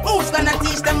negativity, who's gonna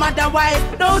teach them otherwise?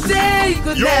 No day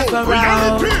could never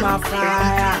out my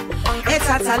fire. It's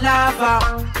at a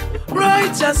lava.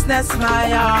 Righteousness, my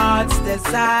heart's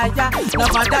desire. No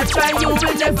matter try, you will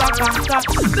never conquer.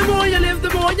 The more you live, the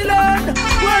more you learn.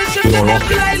 Worship the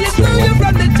devil, I lift you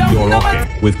from the jungle. You're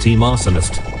rocking with Team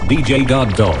Arsonist, DJ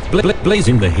Dawg,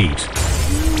 blazing the heat.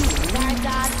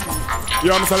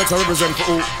 Yeah, I'm Selector represent for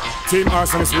who? Team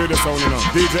Arsonist Radio Sound, you know.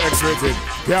 DJ X-Rated,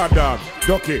 Dawg,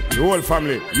 Ducky, the whole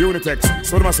family, Unitex,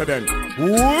 so I said then.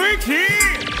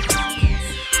 Wicked!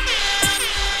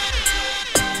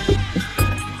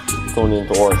 Tune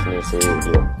into Arsonist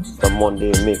Radio, the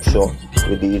Monday Mixshow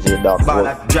with DJ Dawg.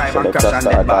 Drive and cash and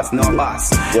dead boss, no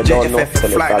boss. You don't know,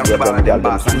 Selector, get them, get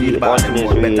them, see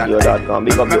ArsonistRadio.com,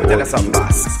 big up the whole team.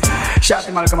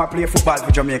 Shotty man come and play football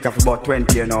for Jamaica for about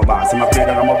 20 years now, boss. I'm a player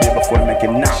that I'm up here before I make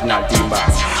him national team,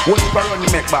 boss. One for run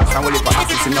the make boss, and one for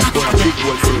assist in the gun and big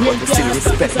goal for him, but still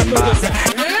respect him, boss.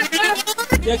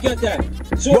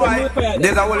 Boy,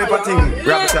 there's a whole heap of thing,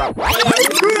 wrap it up.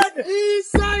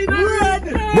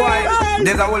 Boy,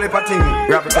 there's a whole heap of thing,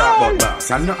 wrap it up about,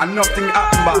 boss. And nothing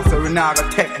happen, boss, so we now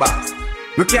got tech, boss.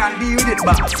 We can't deal with it,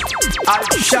 boss. I'll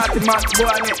shot him out,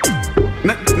 boy.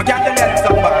 Me can't tell you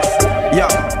something, boss. Yo,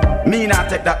 me not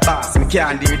take that boss. Me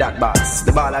can't deal with that boss.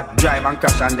 The ball that drive and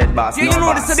crash and dead boss. You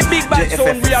know this is the big bad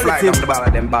sound reality. Fly down the ball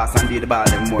of them boss and deal the ball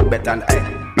of them more better than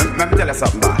I. let me tell you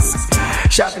something, boss.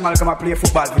 Shotty man come and play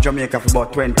football for Jamaica for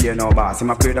about 20 years now, boss. He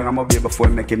played on a mobile before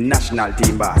he make him national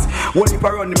team, boss. Only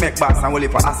for run the make, boss, and only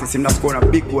for assist him not scoring a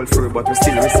big goal for him, but we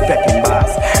still respect him,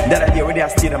 boss. That idea with the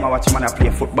stadium, I watch him and I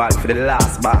play football for the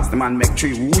last, boss. The man make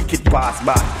 3 wicked pass,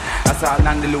 boss. That's all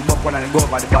Nandy look up on and go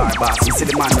over the bar, boss. We see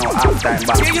the man now half time,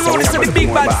 boss. Yeah, you know, so the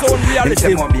big bad zone reality. He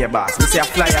say more be a boss. We say a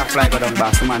fly go down,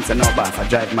 boss. The man say no, boss. I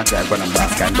drive my drive go down,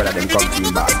 boss. Kind brother them come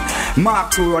team, boss.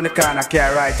 Mark 2 on the corner,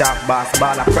 carry right off, boss.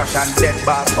 Ball a crash and dead,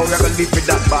 boss. How you gonna live with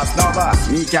that, boss? No, boss.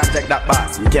 Me can't take that,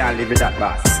 boss. Me can't live with that,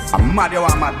 boss. I'm mad you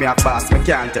want mad me a boss. Me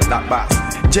can't take that, boss.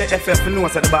 JFF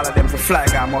knows that the ball of them for fly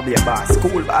guy more be a boss.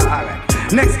 Cool, boss.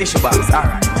 Alright. Next issue, boss.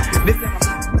 Alright. This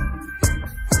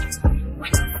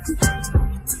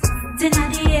in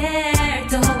the air,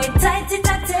 to hold it tight, it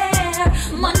a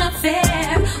tear. Man not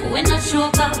fair, when I show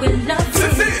up, we love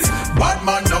it. Bad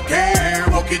man no care,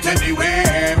 walk it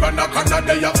anywhere. And I can't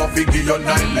day have a figure your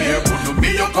nightmare. Put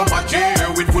me you come a chair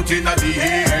with foot in the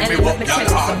air. Me walk your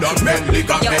hard on men, lick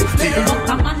and men tear. Walk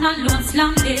a man alone,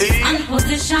 slam this, and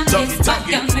position this. But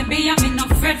girl, maybe I'm in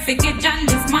afraid to get John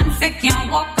this. Man fake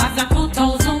can't walk as a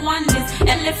 2001 this.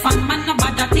 Elephant man no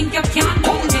bad, I think you can't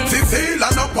do this. Feel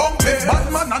and no pump it,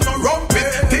 bad man and no rump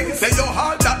it. Things say you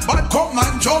hard that bad, come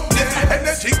and jump it. And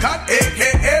then she got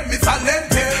AKA Miss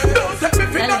Alente. Don't take me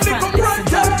finger, lick up right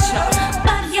there.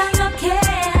 Bad girl no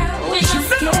care, we no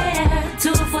scared.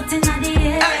 2 foot in the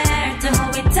air, to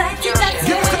hold it tight, it a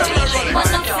tear. Man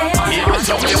no fair, we no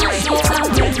show how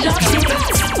we love it.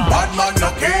 Bad man no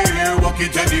care, walk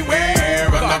it anywhere.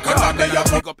 And I can't day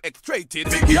have pick up X-rated.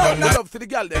 Yo, love to the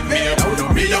girl them. Me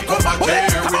you come and chair,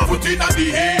 we put in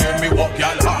the air. Me walk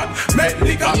y'all hard, make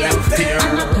lick and men tear.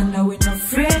 And I we no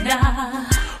afraid of.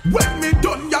 When me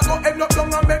done, you go end up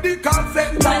down a medical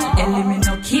center. Well, Ellie me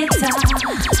no cater.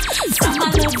 Some a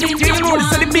loving you know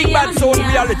this is the big bad zone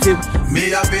reality.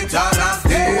 Me a bit honesty.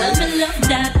 Well, me love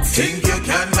that. Think you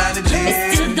can manage it.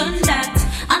 Me still done that.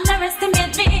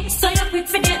 Underestimate me, so you quick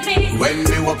forget me. When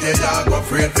me walk here, you go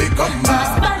afraid to come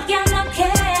back. Bad girl no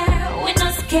care, we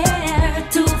no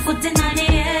scared. 2 foot in the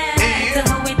air, to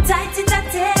hold it tight, it a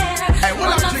tear. Hey,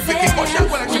 what I'm drinking,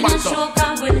 we no show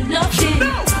how we love it.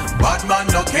 Bad man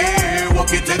no care,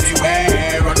 walk it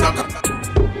anywhere.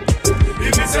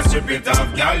 If it's a strip it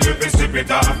off, girl, you be strip it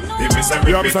off. If it's a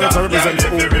rip it off, girl, you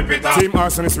be rip it off. Team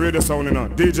Arsonist Radio Sound, you know.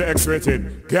 DJ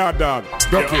X-Rated, Guard Dog,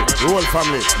 Ducky, Whole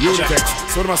Family, UNCUT.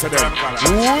 So much of them.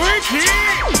 Wicked!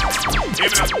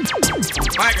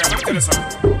 My girl, let me tell you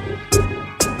something.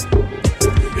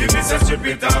 If it's a strip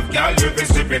it off, girl, you be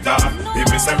strip it off.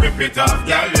 If it's a rip it off,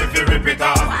 girl, you be rip it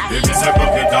off. If it's a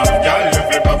buck it off, girl, you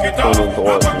be buck it off.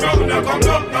 Now come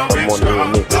down, now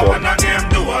witchcraft. Now one of them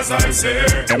do as I say.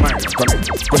 Hey man, come in.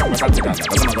 Put up my salty gas,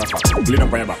 that's another fact. Lean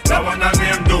up on your back. Now one of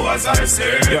them do as I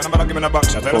say. Yeah, I'm gonna give me a back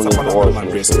shot. I just follow the man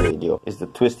place. It's the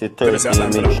Twisted Thursday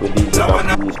mix with DJ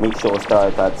Mixshow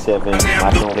start at 7.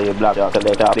 I don't play BLAXX,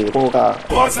 select up, play poker.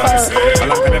 As I say. I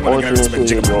like them when they respect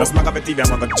Jigga. Let's make up a TV,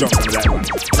 I'm gonna jump on the live one.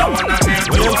 Now one of them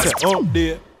do as I say. Up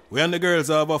there, we and the girls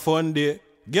have a fun day.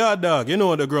 Guard Dog, you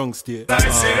know the grung stay.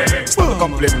 Stop the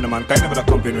complaining, man. Can you never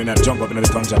complain when you jump up in the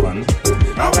tongue van?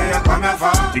 Now where you come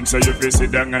from? Think so you face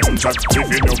it down and chat. If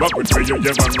you know what with you, you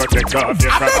want to take off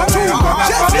your crap.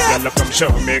 The girl come show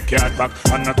make your back.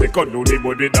 And not take a loony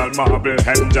body with all marble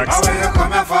hand jacks. Now where you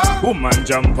come from? Woman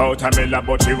jump out and me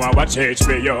but you want watch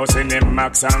HBO, Cine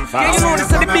Max and Fast. Yeah, you know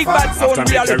this is the big bad zone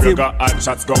reality. After me got hot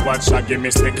shots, go watch Shaggy,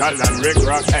 Mystical and Rick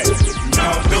Rock. Hey,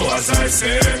 now do as I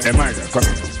say. Hey, my girl, come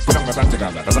here. Put on my tank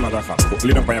that. That's another fact.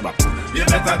 Lean up on your back. You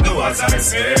better do as I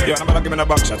say. Yeah, I'm gonna give me a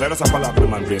back shot. I just have to follow up with the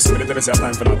man place. We need to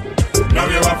time for that. Now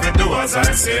you have to do as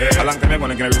I say. A long time I'm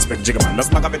gonna respect Jigga, man.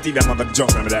 Let's make up a TV, I'm gonna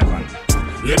jump on that man.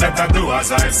 You better do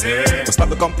as I say. So stop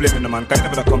the complaining, man. Can you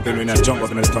never complain when you jump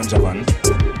up in the tongue van?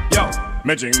 Yo,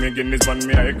 me drink me Guinness, but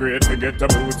me I great to get the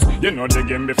boots. You know the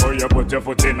game before you put your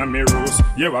foot in on me rules.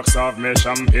 You wax off me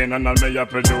champagne and all me you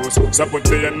produce. So put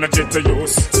the energy to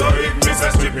use. So if me say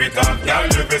strip it off, girl,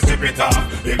 you fi strip it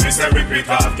off. If me say rip it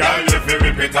off, girl, you fi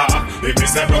rip it off. If me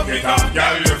say buck it off,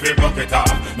 girl, you fi buck it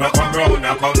off. No come round,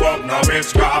 no come walk, no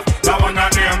witchcraft. Now one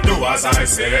of them do as I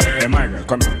say. Hey my girl,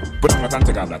 come here. Put on your tank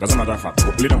that. That's another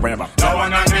fact. Lean up on your back. Now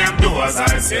one of them do as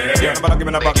I say. Yeah, I'm gonna give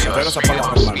me a back shot. I just have to follow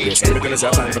up with the man place. I'm gonna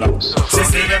time for that.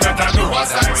 Sister, you better do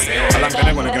as I say. A long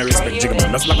time I'm gonna respect Jigga,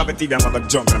 man. Let's make up a TV, I'm gonna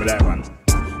jump on the live one.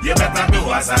 You better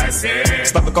do as I say.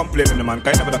 Stop the complaining, man.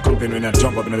 Can you never complain when you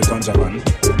jump up in the tongue van?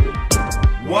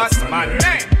 What's my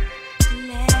name?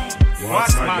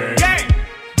 What's my game?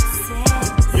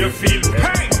 You feel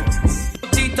pain?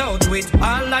 it out with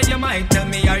all of your might. Tell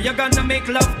me, are you gonna make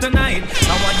love tonight?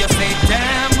 I want you say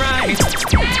damn right.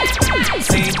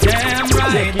 Say damn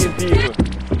right.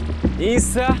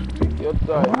 Isa,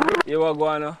 you are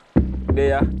going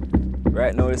there.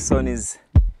 Right now the sun is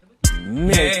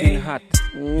melting hot.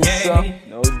 Isa,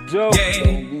 no joke.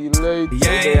 Don't be late.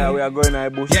 There we are going to the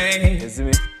bush. You see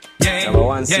me? Number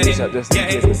one city shot just in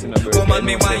case we see no bird. Woman,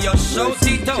 me why you shout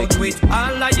it out with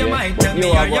all of your might. Tell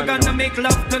me, are you gonna make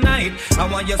love tonight?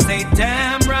 I want you say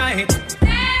damn right.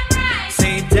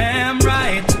 Say damn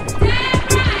right.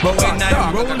 But when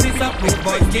I roll this up,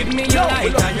 boys, give me your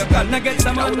light. Are you gonna get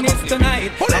some on this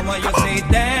tonight? I want you say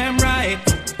damn right.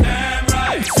 Damn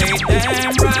right. Say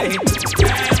damn right.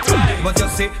 Damn right. But you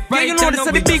say right, you know this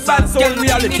is the big bad soul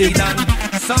reality.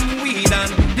 Some weed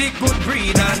and the good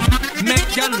breed and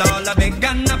make your lawler beg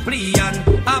and a plea and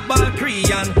a ball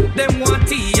Korean. Them want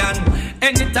tea and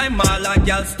anytime all a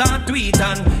girl start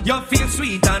tweeting, you feel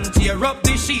sweet and tear up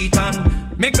the sheet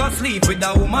and make her sleep with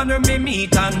a woman who me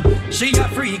meet and she a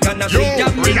freak and a freak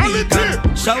of me weak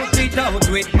and shout it out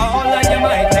with all of your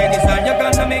might. Ladies, are you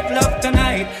gonna make love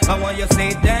tonight? I want you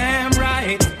say damn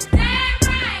right.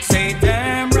 Say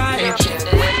damn right.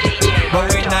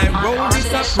 But when I roll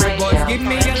this up, boys, give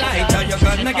me a light. Are you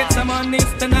gonna get some on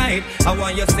this tonight? I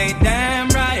want you say damn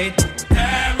right.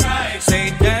 Damn right.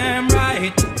 Say damn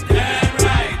right. Damn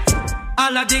right.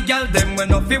 All of the girls them when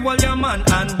no feel your man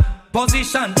and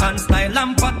position and style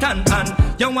and pattern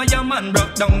and you want your man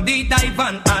broke down the dive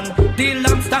and the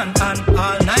lamp stand and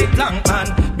all night long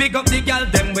and big up the girl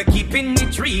them we keeping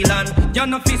it real and you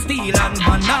know fi steal and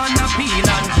banana peel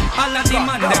and all of the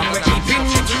man them we keeping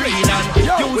it real and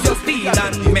use your steel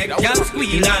and make y'all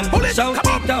squeal and shout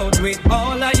it out with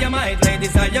all of your might.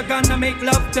 Ladies, are you gonna make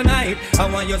love tonight?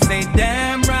 I want you say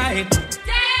damn right. Damn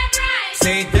right.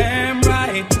 Say damn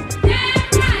right.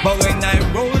 But when I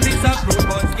roll this up,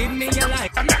 boys, give me your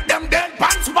life. I make them dead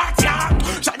pants back, yeah.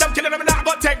 Shot them, kill them, not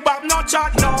go take back, no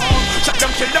chat, no. Shot them,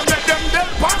 kill them, make them dead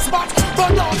pants back.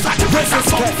 But don't say the press is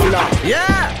so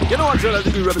yeah, you know what you're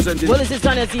to be representing. Well, this is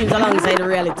Tanya Teams alongside the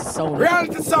reality sound.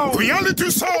 Reality sound.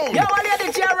 Reality sound. Yeah, what the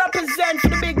DJ represent for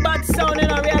the big bad sound in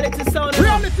a reality sound.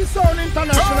 Reality sound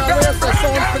international. Where's the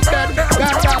sound for dead? Got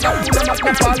that, I put them up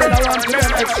and fall in around to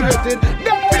them X-rated.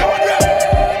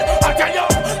 I tell you.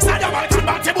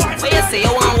 But you say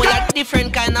you want all a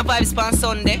different kind of vibes on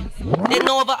Sunday. They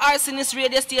know over Arsonist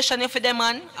radio station for them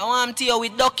man. I want to you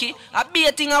with Ducky. A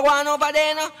baiting I want over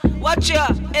there now. Watch ya.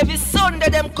 Every Sunday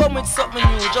them come with something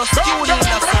new. Just tune in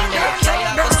that Sunday. Okay,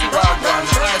 I go see what I'm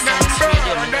Arsonist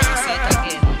radio. I'm gonna say it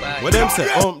again. Bye. What them say?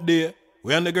 Day.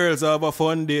 We and the girls have a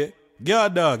fun day.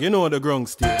 God dog, you know the grung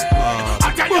still. I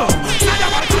tell you.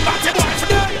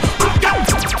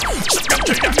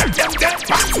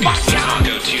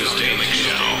 Tuesday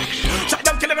Mixshow. Shot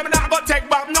them, kill them, not go take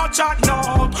back, no chat,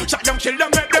 no. Shot them, kill them,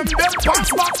 make them dead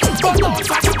pants back. But don't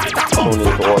say you might have come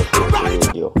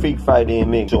back. Freak Friday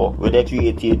Mixshow, where they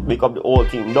create it, make up the whole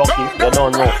team. Ducky, you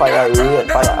don't know, fire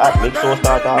red, fire at Mixshow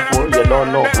start off for, you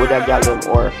don't know, where they got them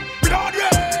or.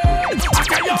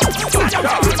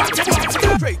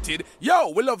 Yo,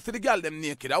 we love to the gal them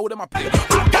naked. How them a play?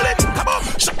 Come on,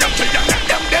 shut them, kill them, make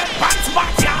them dead pants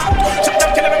back, yeah. Shut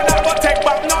them, kill them, not go take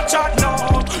back, no chat,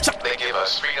 no. They give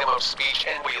us freedom of speech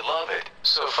and we love it.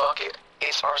 So fuck it.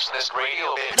 It's Arsonist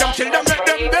Radio, bitch. Them kill them, make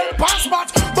them dead pants back.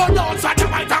 But don't say you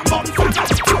might have bun for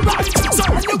that. Alright, so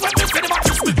when you went to see them at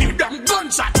this, we give them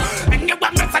gunshot. And you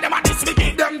went to see them at this, we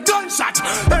give them gunshot.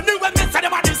 And you went to see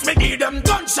them at this, we give them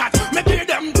gunshot. We give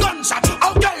them gunshot.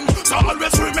 Okay, so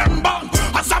always remember,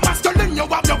 as a masculine, you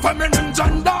have your feminine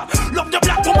gender. Love the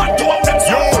black woman to all them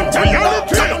so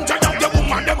reality. Don't you love the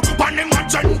woman, them on them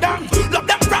agenda. Love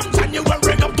them from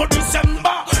January up to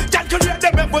December. Calculate the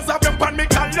members of them on me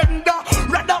calendar.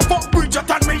 Rather fuck Bridget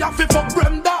and me have to fuck Brenda.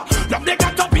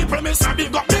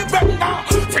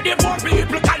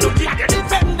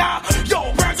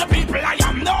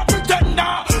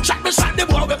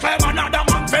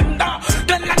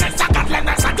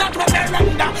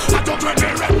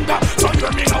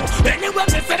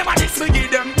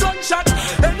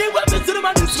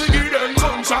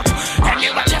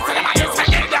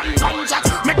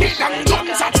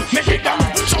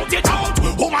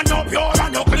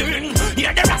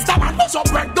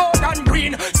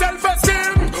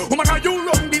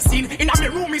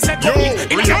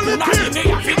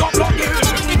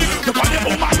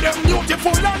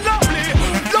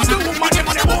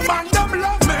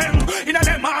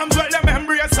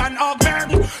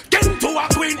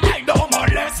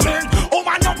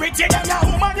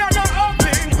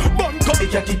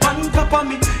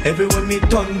 Everywhere me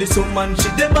turn this woman, she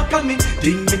dey back at me.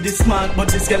 Think me this smart, but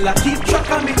this girl a keep track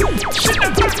of me. She dey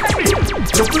back at me.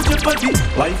 Double jeopardy,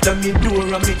 wife to me door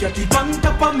and make your teeth on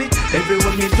top of me.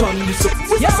 Everywhere me turn this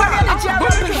woman.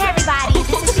 Everybody,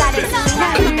 this is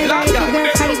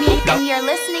and you're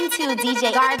listening to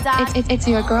DJ Dawg. It's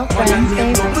your girlfriend's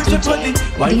favorite DJ,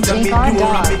 DJ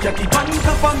Dawg.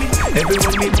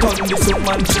 Everyone me turn this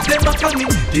woman, she dey back at me.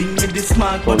 Think me this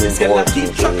smart, but this girl a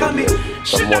keep track of me.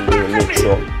 She dey back at me.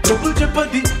 Double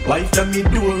jeopardy, wife to me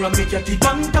door and make your teeth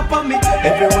on top of me.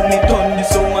 Everyone me turn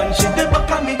this woman, she dey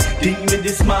back at me. Think me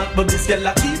this smart, but this girl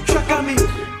a keep track of me.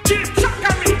 Keep track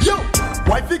of me. Yo,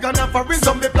 wifey gonna for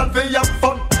reason me plan for have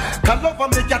fun. Call over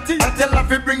me catty and tell her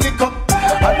fi bring it up.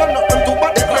 I don't know them too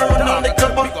bad, they run on the club.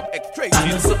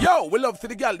 Yo, we love to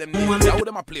the girl them. How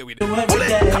them a play with it?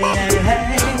 Come on.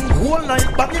 Whole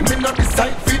night banging me not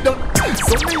decide fi done.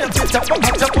 So me a get up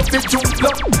the jump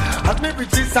up. As me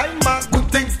reach this time, man, good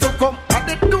things to come. And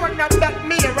they doing that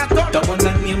me a return. The one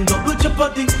that name double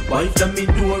jeopardy. Wife to me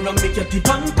door and make your teeth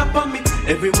on top of me.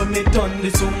 Everyone me turn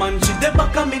this woman, she dey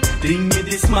back at me. Think me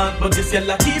this smart, but this girl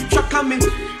a keep track of me.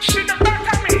 She dey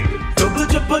back at me. Double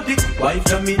jeopardy. Wife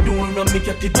to me door and make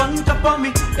your teeth on top of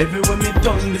me. Everyone me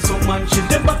turn this woman, she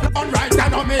dey back at me. Alright, I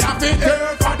know me have to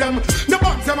care for them. The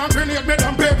bombs them and grenade me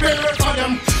don't prepare for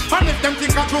them. And if them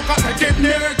think I joke, I get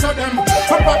near to them.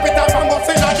 And pop it up and go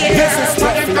say that they hear for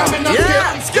them coming up here.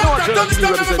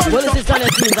 Well, this is Johnny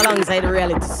Tunes alongside the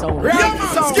reality sound. Reality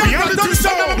sound. Reality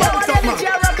sound.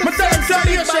 Me tell them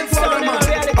say you shit for them, man.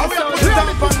 I will put it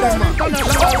up on them, man. Oh,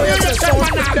 you just say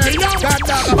man, I'm the young.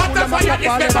 But the fire is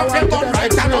never get done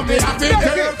right. I know me have to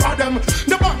care for them.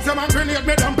 The bombs them and grenade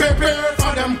me don't prepare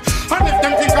for them. And if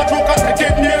them think I joke, I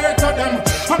get near to them.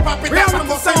 And pop it up and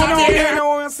go say that they hear.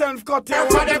 Self-cut here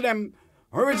for them.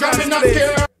 Original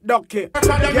Slaves, Ducky,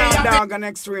 Young Dawg and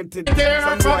X-Rated.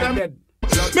 Some boy dead.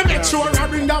 Me make sure I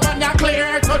bring the one that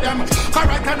clear to them.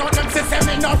 Correct I know them say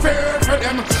me no fear for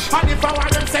them. And if I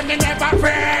want them say me never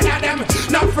afraid of them.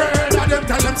 Not afraid of them,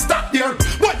 tell them stop there.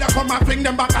 When you come and fling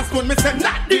them back a stone, me say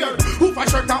not there. Hoof a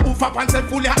shirt and hoof a pants and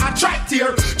fully a track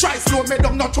here. Try slow me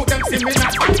down, not show them see me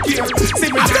not back here.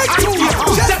 See me not back here,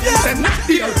 them say not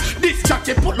there. This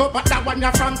jacket pull up but that one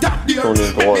you from top there.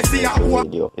 Let me see how.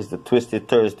 It's the Twisted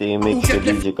Thursday mix with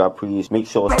DJ CAPRICE.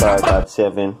 Mixshow starts at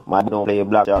 7. My don't play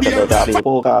BLAXX.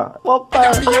 Poker.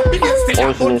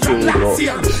 Ocean is radio.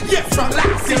 Yes, from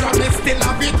last year I still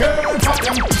have it here for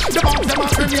them. The bombs them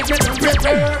are grenade me don't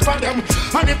prepare for them.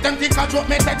 And if them think I joke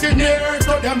me take it near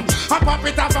to them. I pop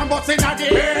it off and bust in the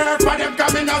air for them.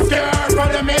 Coming out scared for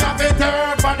them, me have it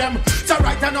here for them. So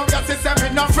right now your system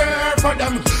is not fair for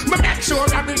them. Me make sure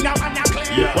I bring that one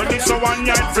clear. Well, it's a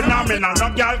one-night phenomenon.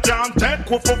 No girl can't take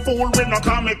with a fool with no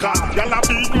comical. Y'all a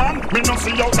big man, me no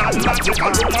see how that logical.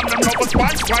 Woman them love a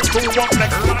spice, why to walk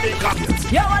like radical.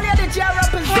 Yo, all the other jail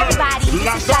rappers. Everybody,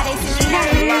 this is Friday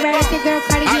Serena. It's your girl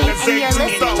Cardi B, and you're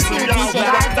listening to DJ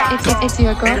Dawg. It's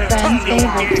your girlfriend's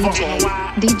favorite DJ,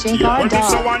 DJ Dawg. Well,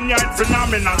 it's a one-night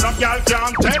phenomenon. No girl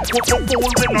can't take with a fool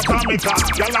with no comical.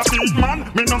 Y'all a big man,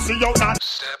 me no see how that.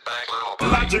 Step back, little boy.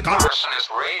 Logical. Arsonist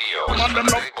Radio is for the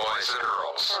big boys and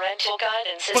girls. Parental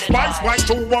guidance is but spice why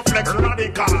to walk like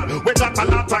radical. We got a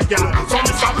lot of girl. So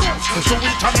we salute to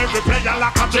each and every player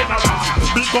like a general.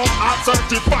 Big up a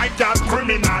certified girl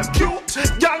criminal. Cute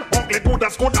girl ugly good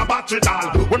as good a battery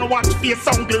doll. When we watch face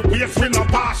ugly waist we no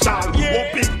partial.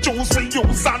 What big juice we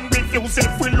use and refuse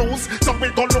if we lose. So we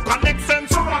go look at next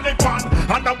sense run it on.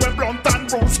 And we blunt and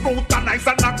bruise, scrutinize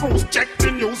and a cruise. Check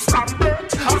the news from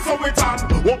birth. And so it's on.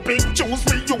 What big juice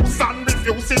we use and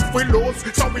refuse if we lose.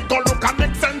 So we go look at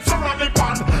next sense run it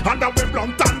on. And we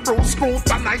blunt and bruise,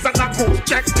 scrutinize and a cruise.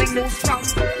 Check the news from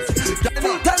birth.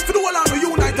 Time for the whole and we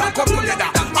unite and come together.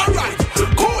 Alright,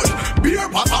 cool. Beer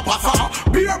pasa pasa,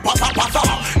 beer pasa pasa.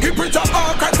 Keep it up,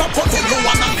 all kinds of cotton. No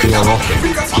one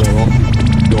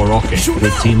You're rocking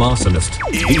with Team Arsonist,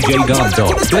 DJ Dawg,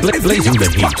 blazing the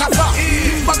heat.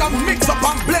 Bag of mix up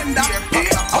and blender.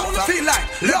 I wanna feel like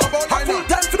love. Full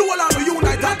time for the whole and we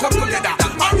unite and come together.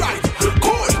 Alright,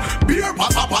 cool. Beer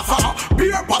pasa pasa,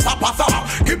 beer pasa pasa.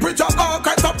 Keep it up, all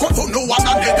kinds of cotton. No one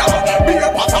beer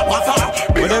pasa pasa.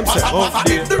 What them say? Oh,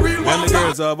 day. When the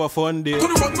girls have a fun day.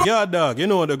 Yeah, dog, you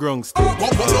know the grunts.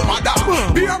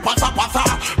 Beer pasa pasa,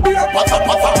 beer pasa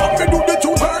pasa. We do the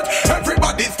two hurt,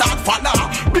 everybody start follow.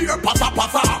 Beer pasa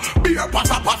pasa, beer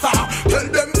pasa pasa. Tell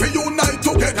them to unite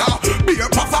together. Beer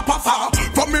pasa pasa.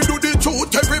 From me do the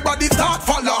truth, everybody start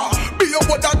follow. Beer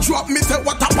what that drop me say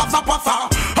what a pasa pasa.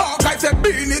 How guys say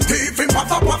being it thief in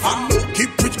pasa pasa. No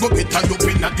keep rich go get a loop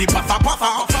in a the pasa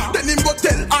pasa. Then him go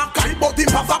tell Arkai about the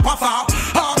pasa pasa.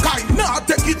 Arkai now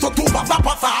take it to pasa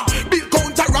pasa. Build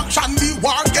counteraction the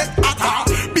war.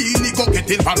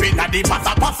 silver in the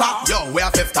passa. Yo, we are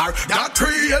fifth star. That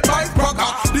created by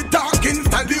Spraga. The talking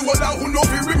style, the one who know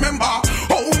we remember.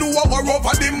 Oh, no, our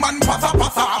over the man passa.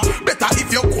 Better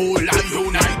if you're cool and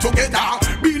unite together.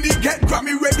 Beanie get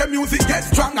Grammy, reggae music get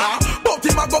stronger. But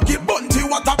him a go give Bunty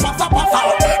what a passa.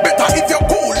 Better if you're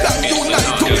cool and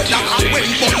unite together. And when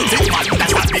Bunty man,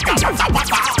 that's a bigger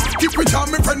passa. Keep it on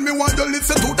me friend, me want to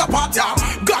listen to the party.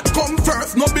 God come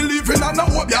first, no believe in an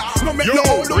awobia. No make no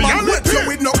old man wet you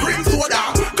with no cream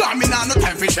soda. Cause me nah no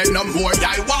time for share no more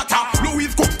die water. Louis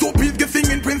cook two piece, get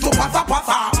singing prince so passa.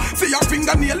 See your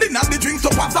fingernail in and the drink so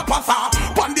passa.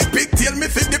 Pon the pigtail, me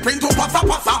see the print so passa.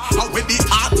 And with the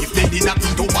artist, they did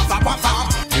nothing to passa.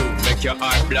 You make your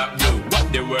heart black blue. What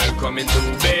the world coming to,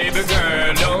 baby girl,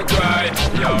 don't cry.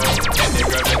 Yo, any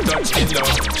girl that touch it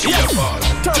love, she a fall.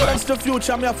 Turbulence the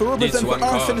future, me have to represent for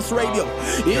Arsonist Radio.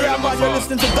 Yeah, man, you're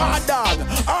listening to God Dog.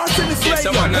 Arsonist Radio. It's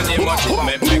a one and they watch it,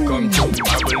 make me come true.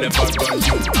 I will never gun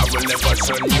you, I will never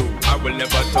shun you, I will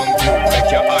never tongue you.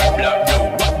 Make your heart black blue.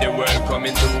 What the world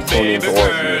coming to, baby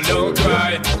girl, don't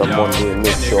cry. Yo,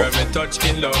 any girl me touch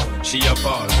in love, she a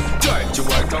fall. Drive to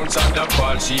her town, sound a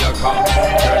fall, she a call.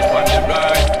 Girls on the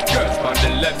right, girls on the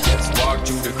left, yes. Walk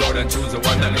through the crowd and choose the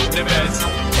one that look the best.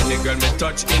 Any girl me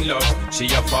touch in love, she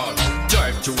a fall.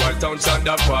 Drive to her town, sound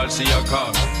a fall, she a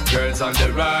call. Girls on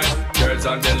the right, girls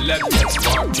on the left, yes.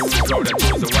 Walk through the crowd and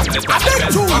choose the one that look the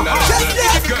best. One that look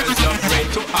girls love rain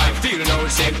to I, feel no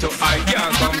shame to I.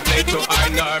 Can't complain to I,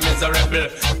 nor miserable.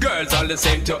 Girls all the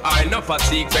same to I, enough a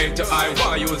seek fame to I.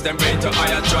 Why use them brain to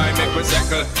I try make we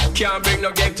circle. Can't bring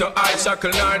no game to I,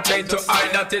 shackle nor chain to I.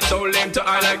 That is so lame to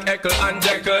I like Eckle and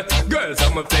Jekyll. Girls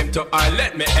I'm a flame to I,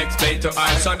 let me explain to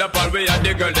I. Sound up all we are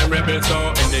the girl them rebel.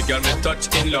 So any girl me touch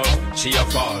in love, she a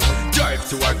fall. Drive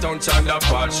to her town, sound up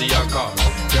all she a call.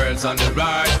 Girls on the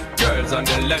right, girls on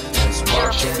the left, yes.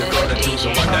 Walk through the crowd and choose the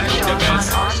one that look the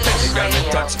best. Any girl me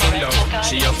touch in love,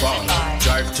 she a fall.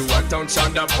 Drive to her town,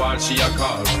 sound up all she a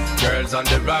call. Girls on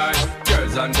the right,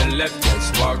 girls on the left,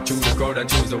 yes. Walk through the crowd and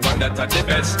choose the one that are the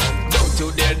best. Don't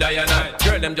you dare die a night,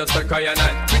 girl them just a cry a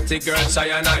night. Pretty girl shy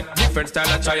a night, different style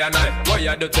and try a night. What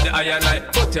you do to the eye a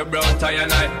night, put your brown tie a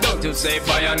night. Don't you say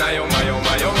bye a night, oh my, oh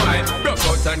my, oh my. Broke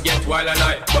out and get wild a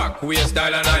night, back way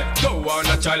style a night. Go on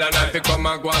a child a night, pick up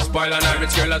and go and spoil a night.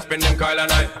 Rich girl and spend them coil a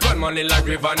night, run money like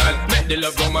river Nile. Make the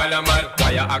love go mile a mile,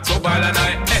 why you act so wild a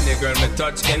night. Any girl me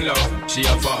touch in love, she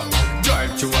a fall.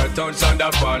 Drive to her town, sound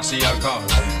a fall, she a call.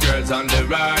 Girls on the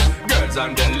right, girls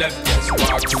on the left, yes.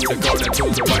 Walk through the crowd and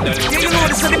choose the one that lives the best. You know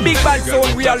this is the big bad soul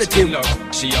reality.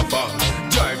 She a fall.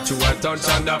 Drive to her town,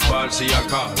 sound a fall, she a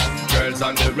call. Girls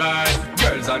on the right,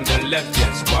 girls on the left,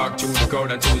 yes. Walk through the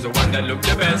crowd and choose the one that look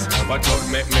the best. But don't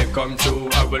make me come true,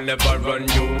 I will never run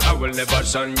you, I will never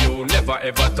shun you, never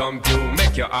ever thump you.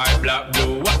 Make your eye black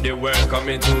blue, what the world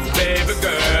coming to, baby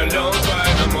girl, don't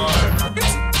cry no more.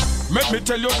 Let me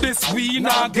tell you this, we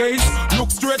nah gaze.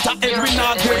 Look straight ahead, we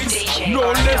nah gaze.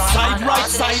 No left side, right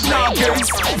side, nah gaze.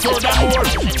 Furthermore,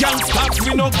 gangsters,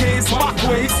 we no gaze back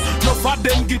ways. No for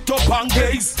them get up and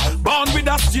gaze. Born with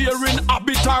a steering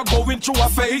habit or going through a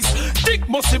phase. Dick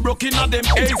must be broken at them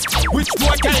ace. Which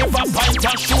boy can ever pint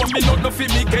and show me not no for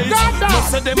me gaze. No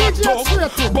say them a talk,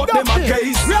 but them a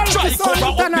gaze. Try cover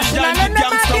up behind the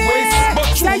gangster ways.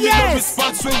 But true me no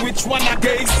response with which one a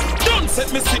gaze. Don't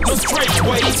set me sit no straight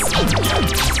ways.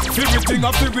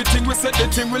 Everything, we set the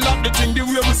thing, we lock the thing, the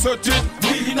way we set it.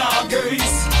 We nah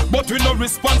gaze, but we no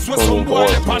response with some boy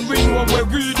and we know where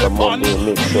we depend.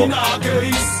 We nah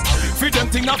gaze. Feed them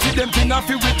thing, feed them thing,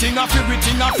 everything,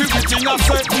 everything, I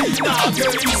said we nah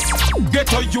gaze.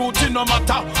 Get a youth in no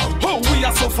matter how we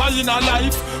are suffering in our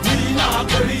life. We nah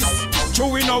gaze. True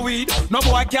we no weed, no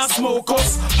boy can't smoke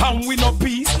us. And we no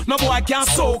peace, no boy can't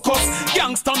soak us.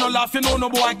 Gangsta no laugh, you know no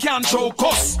boy can't choke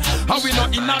us. And we no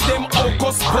inna them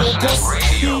hocus pocus.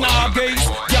 Nah gaze,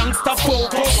 gangsta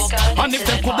focus. And if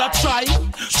they coulda try,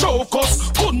 choke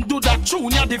us. Couldn't do that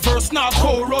tune, ya the verse now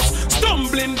chorus.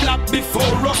 Stumbling black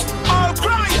before us, all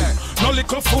crying. No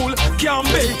little fool can't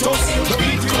bait us.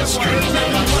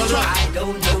 I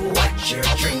don't know what you're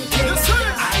drinking.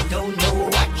 I don't know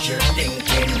what you're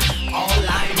thinking. All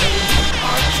I know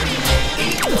are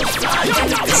drinking.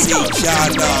 See,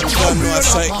 Dawg, don't know a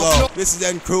psycho. This is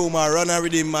them crew, man. Run and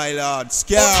redeem, my lord.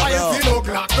 Scare, bro. If you look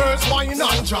like girls, wine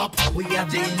and drop. We have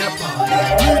dinner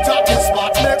party. Meet at the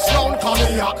spot, next round,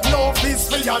 cognac. No fees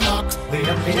for your knock. Only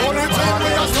thing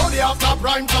we are study after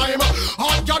prime time.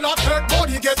 Hot girl at third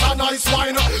body, get a nice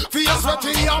wine. Feel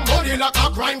sweaty and body like a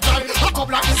crime time. Lock up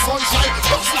like the sunshine,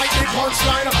 looks like the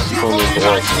punchline.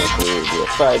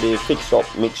 Friday, fix up,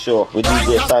 Mixshow with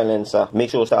DJ Silencer.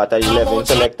 Mixshow start at 11.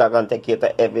 Selector can take you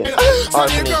to every it.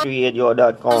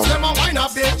 arsonistradio.com. Them a wine a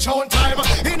big chown time.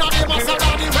 Inna the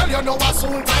Maserati, well you know a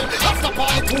soon time. After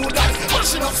party 2 nights,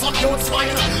 mashing up some cute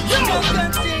swine.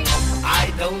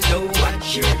 I don't know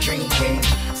what you're drinking.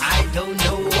 I don't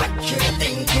know what you're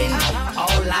thinking.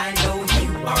 All I know you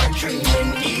are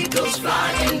dreaming. Eagles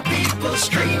flying, people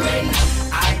screaming.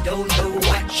 I don't know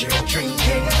what you're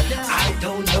drinking. I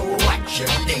don't know what you're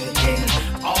thinking.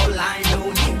 All I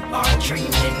know you are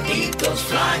dreaming. Eagles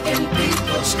flying,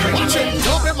 people screaming.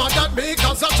 Don't be mad at me,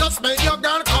 cause I just made your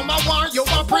girl come and want you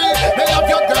a pray. May have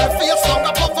your girl face long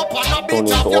a puff up on a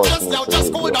beach off your chest now,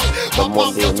 just go down. Pop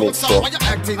off your tooth, so why you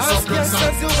acting so good,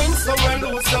 son? You win some and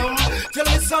lose some. Tell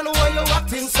me son why you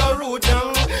acting so rude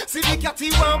now. See the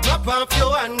catty one pop off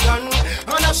your handgun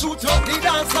and I shoot up the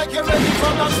dance like you're ready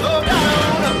for a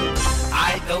showdown.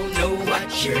 I don't know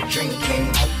what you're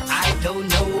drinking. I don't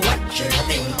know what you're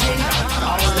thinking.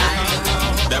 All I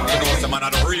know. Them you know some man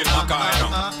are the real Mackay, you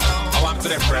know. I want to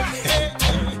them friend.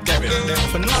 Kevin.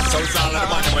 So it's all of the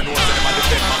money when you want them at the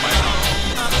bed, mama, you know.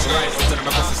 That's right, so tell them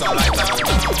I put some light on.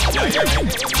 Yeah, hear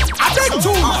me? I beg to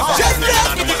just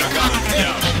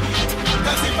yeah.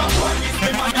 Cause if I want this, me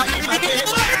mother in my gate.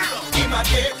 In my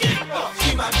gate,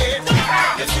 in my gate.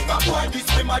 Yes, if I want this,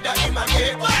 me mother in my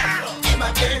gate. In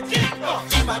my gate,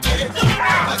 in my gate.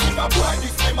 Cause if I want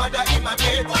this, me mother in my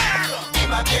gate. In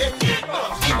my gate,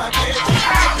 in my gate.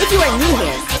 If you are new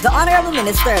here, the Honorable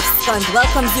Minister of Stunt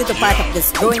welcomes you to part of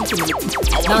this growing community.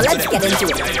 Now let's get into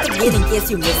it, again in case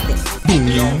you missed it.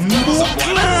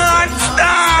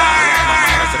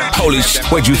 Holy sh**,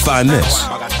 where'd you find this?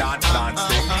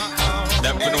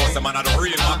 Them for know some man are the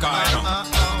real Mackay, you know.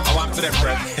 I want to them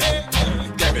friend.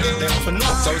 Kevin.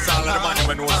 So it's all of the money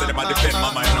when you want them at the bed,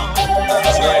 mama, you know.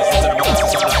 That's right, so tell them I put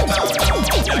some light on.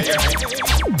 Yeah, hear me?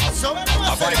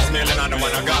 I voice mailing on the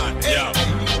one I got, yeah.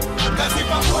 Cause if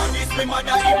I want this, me mother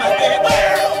in my gate.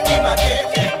 In my gate,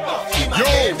 in my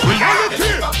gate. Reality.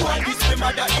 If I want this, me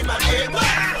mother in my gate.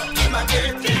 In my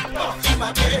gate, in my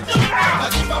gate.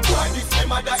 Cause if I want this, me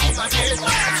mother in my gate.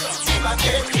 In my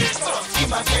gate, in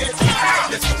my gate.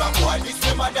 Yes, if I want this,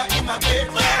 me mother in my gate.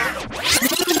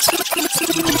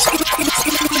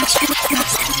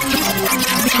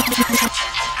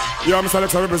 Yo, Mr.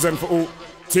 Alex, I represent for who?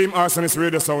 Team Arsonist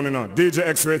Radio Sound, you know. DJ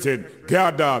X-Rated,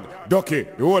 Dawg, Ducky,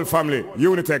 the whole family,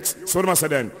 Unitex. So much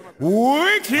then.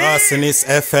 Wicked! Arsonist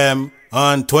FM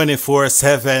on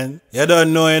 24/7. You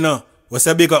don't know, you know. What's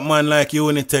a big up man like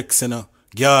Unitex, you know.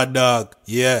 Dawg,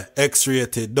 yeah,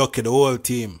 X-Rated, Ducky, the whole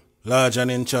team. Large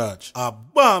and in charge.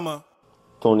 Obama.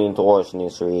 Tune into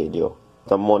Arsonist Radio.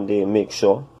 The Monday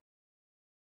Mixshow.